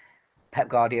really Pep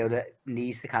Guardiola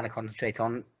needs to kind of concentrate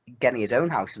on getting his own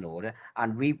house in order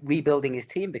and rebuilding his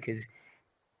team, because,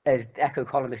 as Echo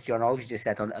columnist John Aldridge just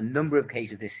said, on a number of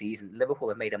occasions this season, Liverpool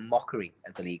have made a mockery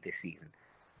of the league this season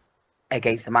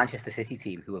against the Manchester City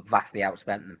team, who have vastly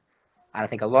outspent them. And I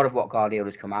think a lot of what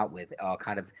Guardiola's come out with are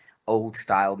kind of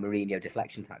old-style Mourinho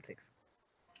deflection tactics.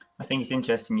 I think it's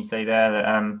interesting you say there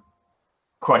that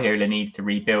Guardiola needs to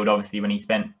rebuild, obviously, when he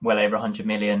spent well over 100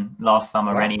 million last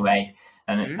summer anyway,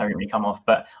 and it hasn't really come off.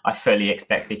 But I fully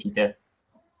expect City to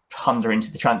plunder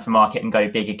into the transfer market and go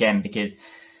big again, because,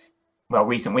 well,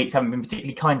 recent weeks haven't been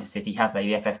particularly kind to City, have they?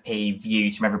 The FFP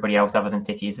views from everybody else other than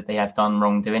City is that they have done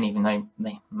wrongdoing, even though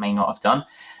they may not have done.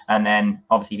 And then,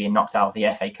 obviously, being knocked out of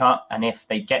the FA Cup. And if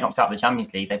they get knocked out of the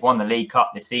Champions League, they've won the League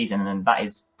Cup this season, and that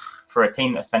is, for a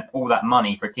team that spent all that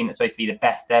money, for a team that's supposed to be the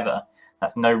best ever,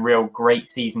 that's no real great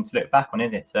season to look back on,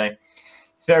 is it? So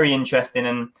it's very interesting,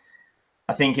 and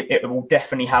I think it will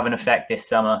definitely have an effect this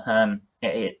summer.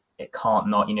 It it can't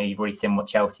not. You've already seen what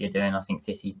Chelsea are doing. I think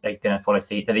City, they're going to follow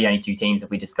suit. They're the only two teams that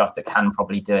we discussed that can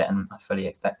probably do it, and I fully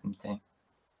expect them to.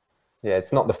 Yeah,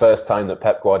 it's not the first time that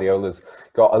Pep Guardiola's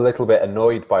got a little bit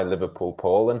annoyed by Liverpool,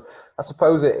 Paul. And I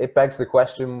suppose it begs the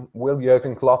question, will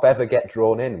Jurgen Klopp ever get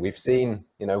drawn in? We've seen,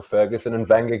 Ferguson and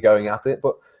Wenger going at it.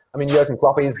 But, I mean, Jurgen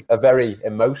Klopp is a very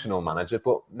emotional manager,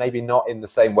 but maybe not in the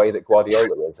same way that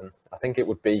Guardiola is. And I think it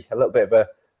would be a little bit of a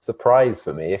surprise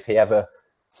for me if he ever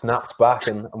snapped back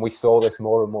and we saw this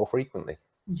more and more frequently.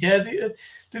 Yeah,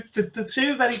 the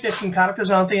two very different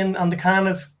characters, aren't they? And the kind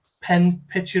of pen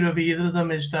picture of either of them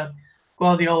is that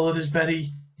Guardiola is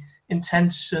very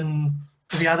intense, and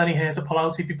if he had any hair to pull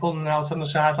out, he'd be pulling it out on the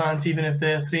sidelines, even if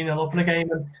they're 3-0 up in a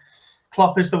game. And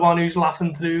Klopp is the one who's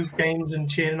laughing through games and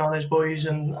cheering on his boys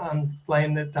and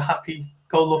playing the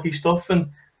happy-go-lucky stuff. And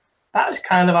that is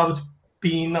kind of how it's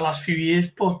been the last few years.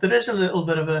 But there is a little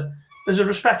bit of there's a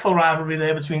respectful rivalry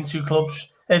there between two clubs.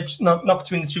 It's not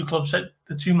between the two clubs,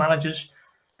 the two managers.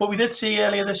 But we did see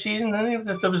earlier this season,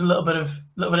 that there was a little bit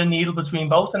of needle between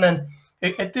both, and then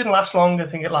it didn't last long. I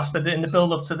think it lasted in the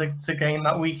build-up to the game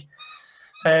that week.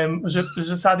 Was it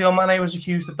Sadio Mane was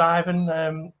accused of diving,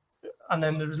 and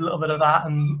then there was a little bit of that,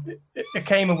 and it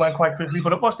came and went quite quickly,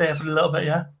 but it was there for a little bit,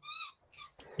 yeah.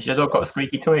 Has your dog got a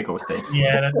squeaky toy, Steve?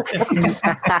 Yeah,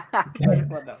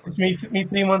 it's me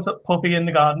 3 months puppy in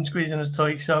the garden squeezing his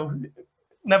toy, so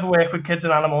never work with kids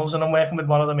and animals, and I'm working with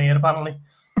one of them here, apparently.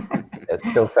 It's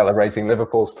still celebrating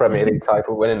Liverpool's Premier League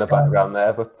title win in the background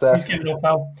there, but he's giving up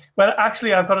now. Well,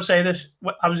 actually, I've got to say this.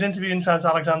 I was interviewing Trent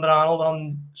Alexander-Arnold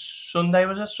on Sunday,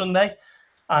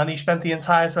 and he spent the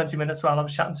entire 20 minutes while I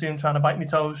was chatting to him trying to bite my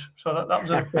toes. So that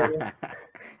was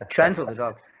a Trent or the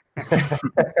dog?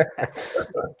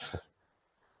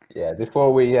 Yeah,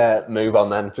 before we move on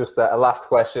then, just a last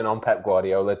question on Pep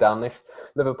Guardiola. Dan, if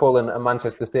Liverpool and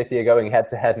Manchester City are going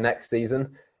head-to-head next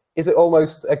season, is it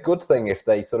almost a good thing if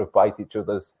they sort of bite each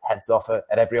other's heads off at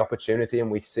every opportunity and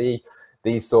we see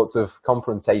these sorts of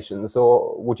confrontations,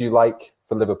 or would you like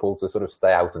for Liverpool to sort of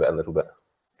stay out of it a little bit?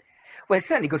 Well, it's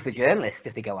certainly good for journalists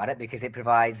if they go at it, because it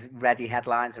provides ready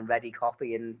headlines and ready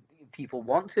copy, and people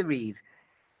want to read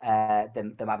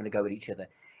them having a go at each other.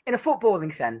 In a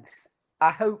footballing sense,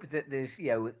 I hope that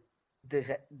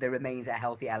there remains a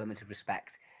healthy element of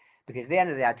respect, because at the end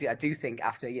of the day, I do think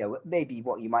after maybe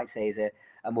what you might say is a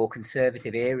more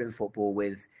conservative era in football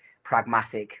with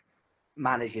pragmatic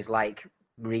managers like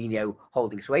Mourinho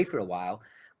holding sway for a while,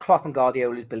 Klopp and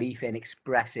Guardiola's belief in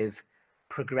expressive,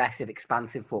 progressive,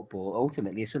 expansive football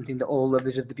ultimately is something that all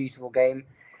lovers of the beautiful game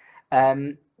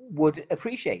would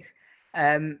appreciate.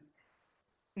 There's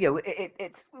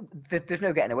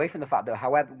no getting away from the fact that,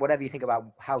 however, whatever you think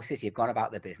about how City have gone about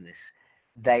their business,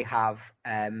 they have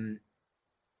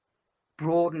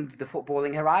broadened the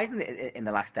footballing horizon in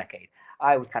the last decade.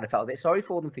 I always kind of felt a bit sorry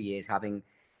for them for years, having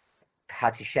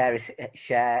had to share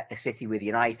a city with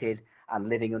United and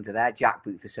living under their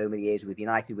jackboot for so many years, with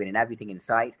United winning everything in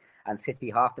sight and City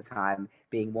half the time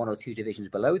being 1 or 2 divisions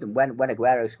below them. When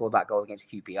Aguero scored that goal against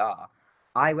QPR,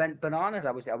 I went bananas.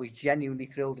 I was genuinely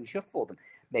thrilled and chuffed for them.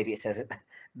 Maybe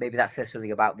that says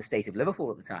something about the state of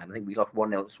Liverpool at the time. I think we lost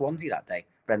 1-0 at Swansea that day.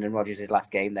 Brendan Rodgers'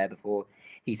 last game there before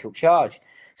he took charge.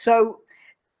 So,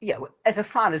 as a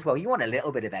fan as well, you want a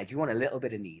little bit of edge, you want a little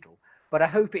bit of needle, but I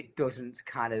hope it doesn't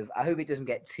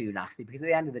get too nasty, because at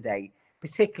the end of the day,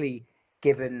 particularly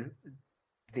given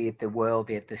the world,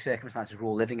 the circumstances we're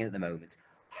all living in at the moment,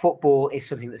 football is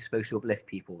something that's supposed to uplift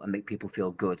people and make people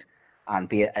feel good and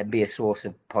be a source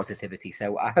of positivity.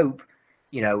 So I hope,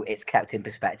 it's kept in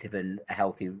perspective and a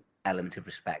healthy element of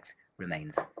respect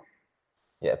remains.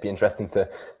 Yeah, it'd be interesting to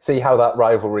see how that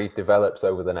rivalry develops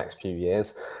over the next few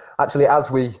years. Actually, as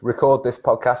we record this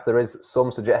podcast, there is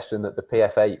some suggestion that the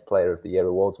PFA Player of the Year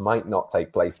awards might not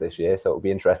take place this year. So it'll be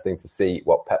interesting to see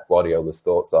what Pep Guardiola's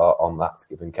thoughts are on that,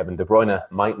 given Kevin De Bruyne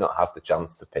might not have the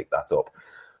chance to pick that up.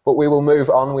 But we will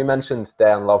move on. We mentioned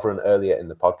Dejan Lovren earlier in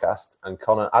the podcast, and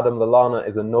Connor, Adam Lallana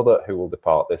is another who will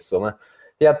depart this summer.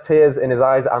 He had tears in his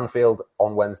eyes at Anfield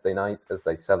on Wednesday night as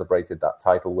they celebrated that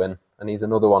title win, and he's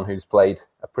another one who's played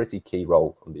a pretty key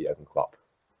role under Jurgen Klopp.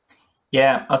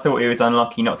 Yeah, I thought he was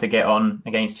unlucky not to get on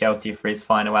against Chelsea for his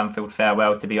final Anfield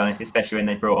farewell, to be honest, especially when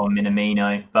they brought on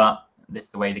Minamino. But this is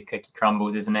the way the cookie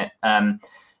crumbles, isn't it?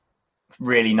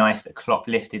 Really nice that Klopp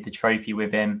lifted the trophy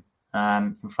with him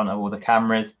in front of all the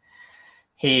cameras.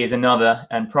 He is another,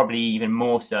 and probably even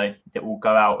more so, that will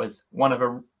go out as one of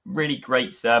a really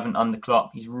great servant under Klopp.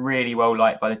 He's really well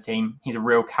liked by the team. He's a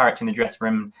real character in the dressing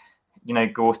room.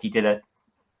 Gorsty did a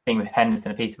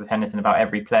piece with Henderson about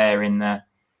every player in the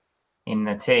in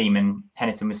the team, and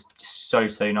Henderson was just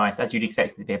so nice, as you'd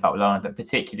expect it to be about Lallana, but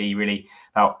particularly really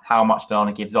about how much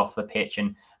Lallana gives off the pitch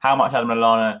and how much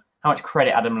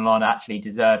credit Adam Lallana actually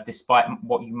deserves, despite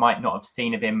what you might not have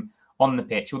seen of him on the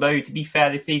pitch. Although, to be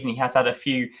fair, this season he has had a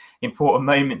few important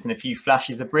moments and a few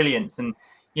flashes of brilliance, and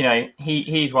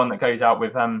he's one that goes out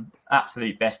with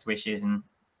absolute best wishes, and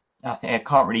I think I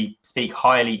can't really speak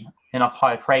enough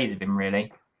high praise of him,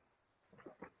 really.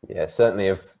 Yeah, certainly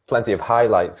have plenty of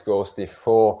highlights, Ghosty,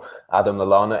 for Adam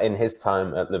Lallana in his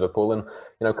time at Liverpool.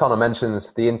 And, Connor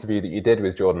mentions the interview that you did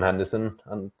with Jordan Henderson,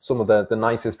 and some of the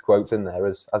nicest quotes in there,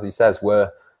 as he says,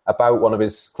 were about one of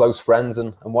his close friends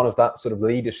and one of that sort of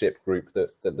leadership group that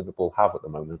Liverpool have at the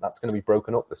moment. That's going to be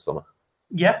broken up this summer.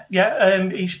 Yeah.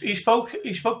 He spoke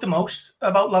the most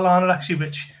about Lallana, actually,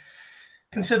 which,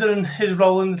 considering his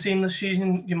role in the team this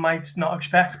season, you might not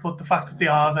expect, but the fact that they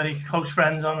are very close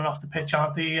friends on and off the pitch,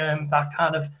 aren't they? That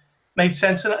kind of made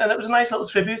sense. And it was a nice little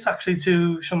tribute, actually,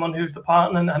 to someone who's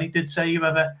departing. And he did say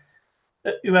whoever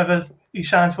he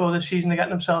signed for this season, they're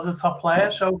getting themselves a top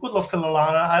player. So good luck to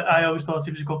Lallana. I always thought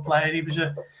he was a good player. He was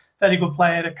a very good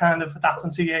player at kind of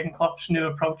adapting to Jurgen Klopp's new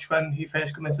approach when he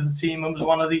first came into the team, and was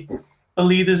one of the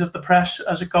leaders of the press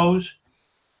as it goes.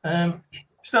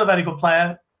 Still a very good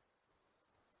player.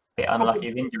 Bit unlucky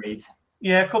with injuries.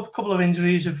 Yeah, a couple of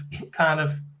injuries have kind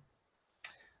of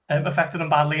affected him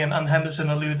badly, and Henderson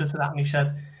alluded to that, and he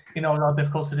said, how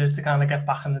difficult it is to kind of get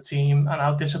back in the team, and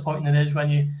how disappointing it is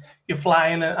when you're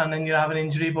flying and then you have an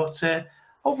injury. But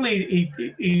hopefully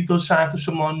he does sign for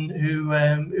someone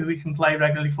who he can play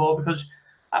regularly for, because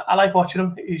I like watching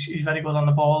him. He's very good on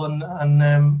the ball,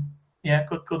 and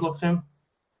good luck to him.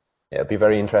 Yeah, it'd be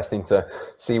very interesting to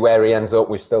see where he ends up.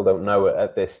 We still don't know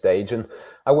at this stage. And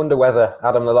I wonder whether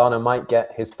Adam Lallana might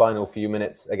get his final few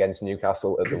minutes against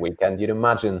Newcastle at the weekend. You'd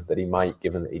imagine that he might,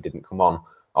 given that he didn't come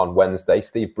on Wednesday.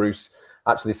 Steve Bruce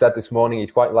actually said this morning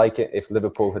he'd quite like it if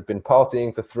Liverpool had been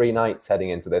partying for 3 nights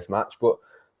heading into this match. But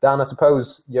Dan, I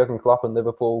suppose Jurgen Klopp and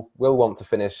Liverpool will want to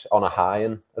finish on a high,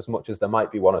 and as much as there might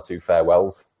be 1 or 2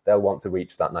 farewells, they'll want to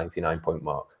reach that 99-point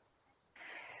mark.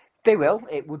 They will.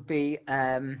 It would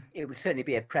certainly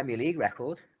be a Premier League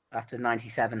record after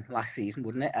 97 last season,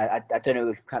 wouldn't it? I don't know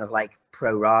if kind of like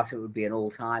pro rata it would be an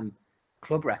all-time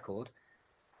club record.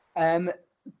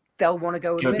 They'll want to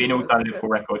go and win. It would be an all-time Liverpool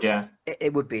record, yeah.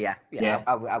 It would be, yeah.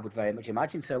 I would very much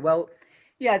imagine so. Well,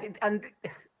 yeah, and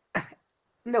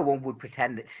no one would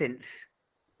pretend that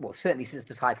certainly since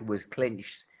the title was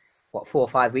clinched, 4 or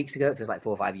 5 weeks ago, it feels like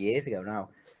 4 or 5 years ago now,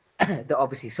 that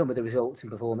obviously some of the results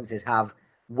and performances have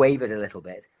wavered a little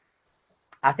bit.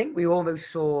 I think we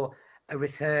almost saw a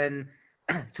return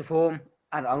to form,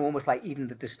 and almost like even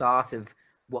the start of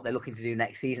what they're looking to do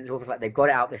next season. It's almost like they've got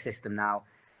it out the system now.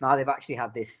 Now they've actually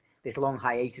had this long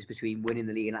hiatus between winning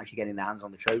the league and actually getting their hands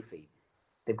on the trophy.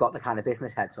 They've got the kind of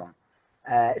business heads on.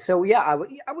 So yeah, I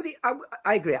agree.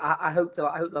 I hope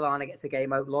Lallana gets a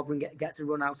game out. Lovren gets a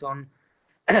run out on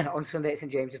Sunday at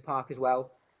St James's Park as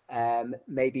well.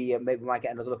 Maybe we might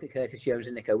get another look at Curtis Jones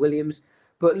and Nico Williams.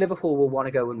 But Liverpool will want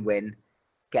to go and win,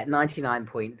 get 99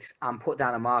 points, and put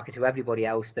down a marker to everybody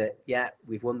else that, yeah,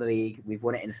 we've won the league, we've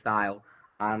won it in style,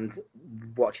 and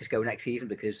watch us go next season,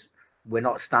 because we're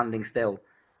not standing still.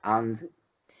 And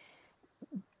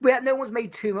no one's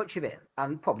made too much of it,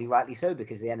 and probably rightly so,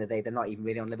 because at the end of the day, they're not even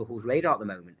really on Liverpool's radar at the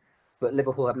moment. But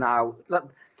Liverpool have now...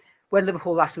 When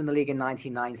Liverpool last won the league in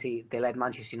 1990, they led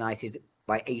Manchester United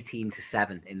by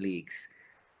 18-7 in leagues.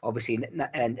 Obviously,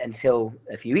 and until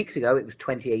a few weeks ago, it was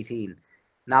 2018.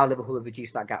 Now Liverpool have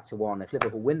reduced that gap to 1. If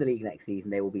Liverpool win the league next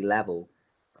season, they will be level.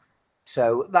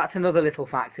 So that's another little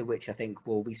factor which I think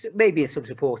will be maybe in some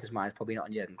supporters' minds, probably not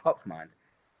in Jurgen Klopp's mind.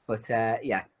 But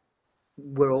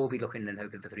we'll all be looking and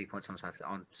hoping for 3 points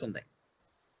on Sunday.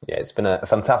 Yeah, it's been a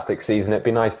fantastic season. It'd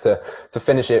be nice to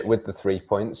finish it with the 3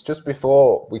 points. Just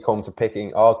before we come to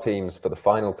picking our teams for the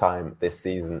final time this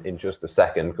season in just a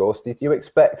second, Ghosty, do you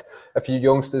expect a few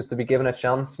youngsters to be given a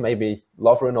chance? Maybe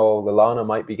Lovren or Lallana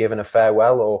might be given a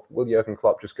farewell, or will Jurgen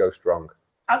Klopp just go strong?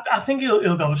 I think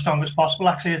he'll go as strong as possible,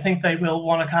 actually. I think they will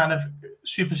want to kind of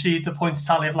supersede the points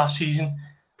tally of last season.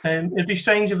 It'd be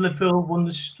strange if Liverpool won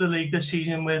the league this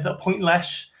season with a point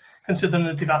less, considering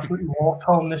that they've absolutely walked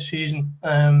home this season,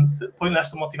 a point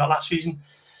less than what they got last season.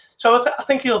 So I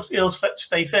think he'll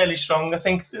stay fairly strong. I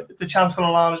think the chance for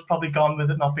Lallana is probably gone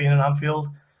with it not being in Anfield,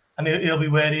 and he'll be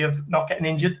wary of not getting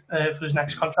injured for his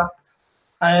next contract.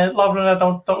 Lovren, I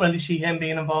don't really see him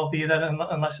being involved either,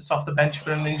 unless it's off the bench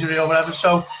for an injury or whatever.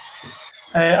 So,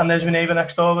 and there's my neighbour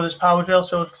next door with his power drill,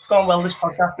 so it's gone well this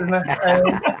podcast, isn't it?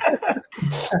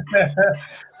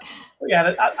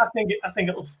 Yeah, I think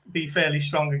it'll be fairly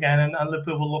strong again, and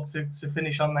Liverpool will look to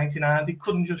finish on 99. They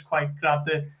couldn't just quite grab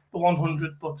the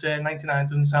 100, but 99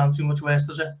 doesn't sound too much worse,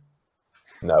 does it?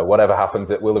 No, whatever happens,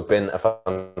 it will have been a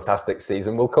fantastic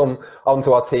season. We'll come on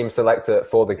to our team selector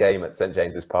for the game at St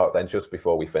James's Park then, just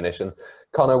before we finish. And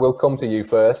Connor, we'll come to you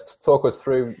first. Talk us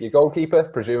through your goalkeeper,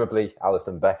 presumably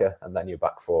Alisson Becker, and then your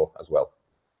back four as well.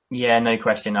 Yeah, no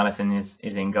question, Alisson is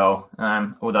in goal.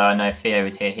 Although I know if Theo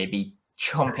was here, he'd be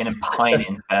chomping and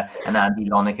pining for an Andy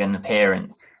Lonergan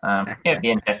appearance. It'd be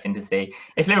interesting to see.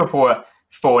 If Liverpool are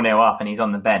 4-0 up and he's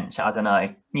on the bench, I don't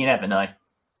know. You never know.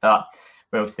 But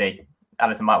we'll see.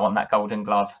 Alisson might want that golden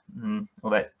glove,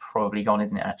 although it's probably gone,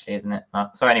 isn't it?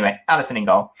 So anyway, Alisson in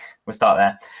goal. We'll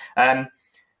start there.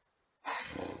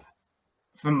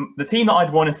 From the team that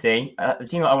I'd want to see, the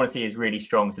team that I want to see is really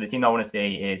strong. So the team that I want to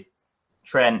see is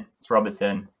Trent, it's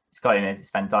Robertson, it's Gomez, it's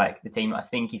Van Dijk. The team that I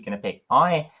think he's going to pick.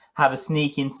 I have a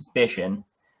sneaking suspicion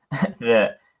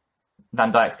that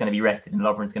Van Dijk's going to be rested and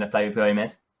Lovren's going to play with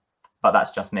Gomez, but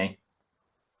that's just me.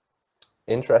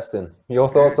 Interesting. Your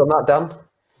thoughts on that, Dan?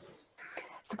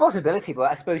 It's a possibility,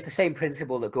 but I suppose the same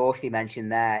principle that Gorsty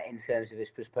mentioned there in terms of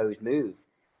his proposed move.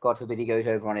 God forbid he goes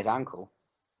over on his ankle,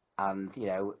 and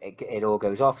it all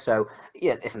goes off. So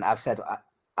yeah, listen,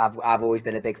 I've always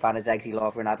been a big fan of Degsy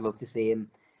Lovren. I'd love to see him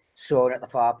soar at the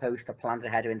far post to plant a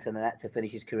header into the net to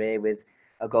finish his career with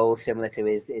a goal similar to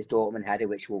his Dortmund header,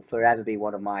 which will forever be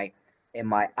one of my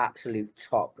absolute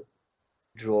top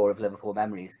drawer of Liverpool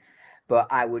memories. But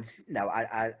I would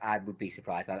be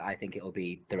surprised. I think it'll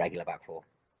be the regular back four.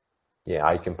 Yeah,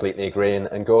 I completely agree. And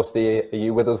Ghosty, are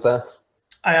you with us there?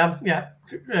 I am, yeah.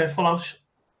 Full house.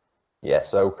 Yeah,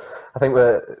 so I think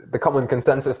the common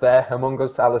consensus there among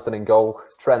us, Alisson in goal,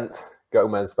 Trent,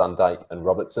 Gomez, Van Dijk and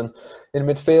Robertson. In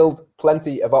midfield,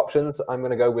 plenty of options. I'm going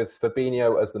to go with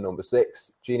Fabinho as the number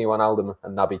 6, Gini Wijnaldum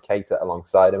and Naby Keita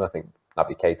alongside him. I think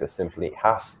Naby Keita simply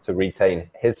has to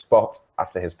retain his spot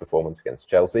after his performance against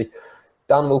Chelsea.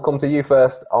 Dan, we'll come to you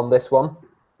first on this one.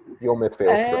 Your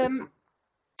midfield.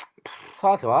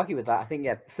 Hard to argue with that. I think,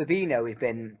 Fabinho has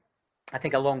been, I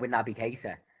think along with Naby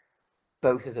Keita,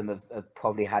 both of them have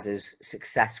probably had as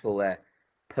successful a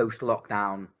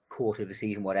post-lockdown quarter of the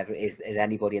season, whatever it is, as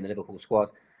anybody in the Liverpool squad.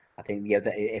 I think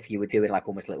if you were doing like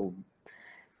almost little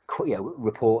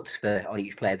reports on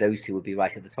each player, those two would be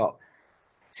right at the top.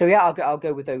 So yeah, I'll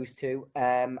go with those two.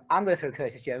 I'm going to throw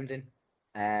Curtis Jones in,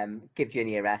 give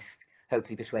Ginny a rest,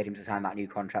 hopefully persuade him to sign that new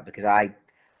contract, because I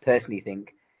personally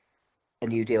think a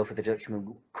new deal for the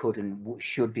Dutchman could and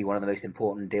should be one of the most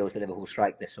important deals that Liverpool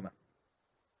strike this summer.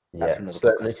 That's another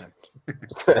certainly.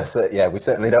 Yeah, we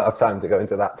certainly don't have time to go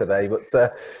into that today. But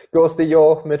Ghosty,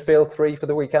 your midfield 3 for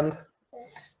the weekend?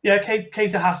 Yeah,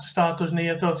 Keita has to start, doesn't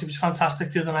he? I thought he was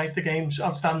fantastic the other night. The game's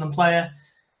outstanding player.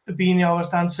 Fabinho, as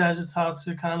Dan says, it's hard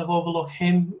to kind of overlook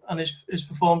him and his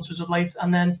performances of late.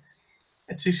 And then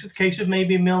it's just a case of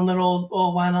maybe Milner or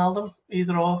Wijnaldum,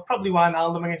 either or. Probably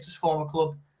Wijnaldum against his former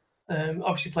club.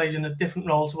 Obviously plays in a different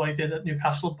role to what he did at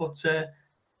Newcastle, but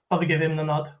probably give him the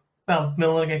nod. Well,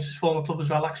 Milner against his former club as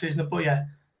well, actually, isn't it? But yeah,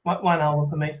 Wijnaldum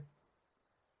for me.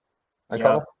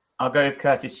 Yeah, I'll go with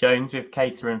Curtis Jones with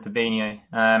Keita and Fabinho.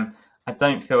 I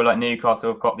don't feel like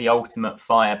Newcastle have got the ultimate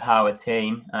firepower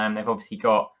team. They've obviously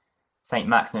got St.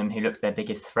 Maximin, who looks their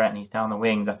biggest threat, and he's down the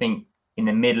wings. I think in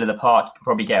the middle of the park, you can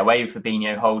probably get away with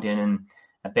Fabinho holding and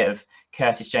a bit of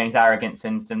Curtis Jones arrogance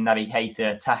and some Naby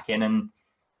Keita attacking and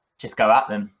just go at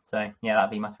them. So yeah,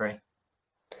 that'd be my 3.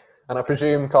 And I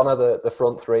presume, Connor, the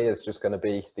front 3 is just going to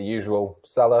be the usual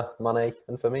Salah, Mane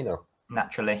and Firmino.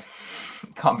 Naturally.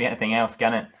 Can't be anything else,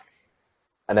 can it?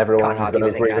 And everyone's going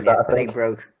to agree with that, I think.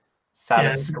 Broke.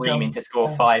 Salah screaming to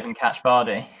score 5 and catch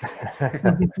Vardy.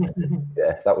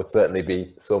 Yeah, that would certainly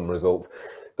be some result.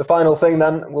 The final thing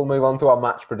then, we'll move on to our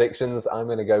match predictions. I'm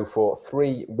going to go for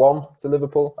 3-1 to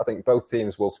Liverpool. I think both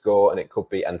teams will score and it could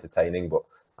be entertaining, but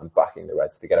I'm backing the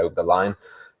Reds to get over the line.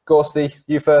 Ghosty,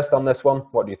 you first on this one.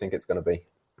 What do you think it's going to be?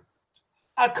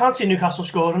 I can't see Newcastle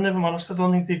scoring, if I'm honest. I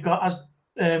don't think they've got, as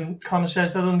Connor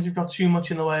says, I don't think they've got too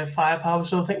much in the way of firepower,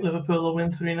 so I think Liverpool will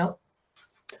win 3-0.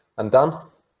 And Dan?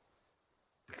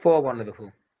 4-1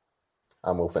 Liverpool.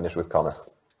 And we'll finish with Connor.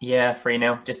 Yeah,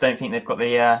 3-0. Just don't think they've got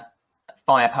the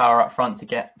firepower up front to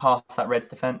get past that Reds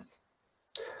defence.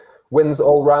 Wins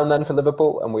all round then for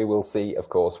Liverpool, and we will see, of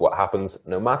course, what happens.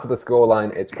 No matter the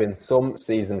scoreline, it's been some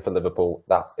season for Liverpool,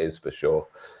 that is for sure.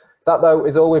 That, though,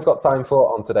 is all we've got time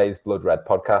for on today's Blood Red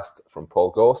podcast. From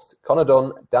Paul Ghost, Connor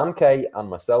Dunn, Dan Kay, and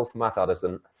myself, Matt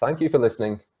Addison, thank you for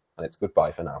listening, and it's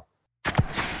goodbye for now.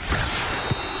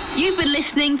 You've been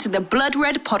listening to the Blood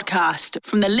Red podcast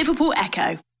from the Liverpool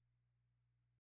Echo.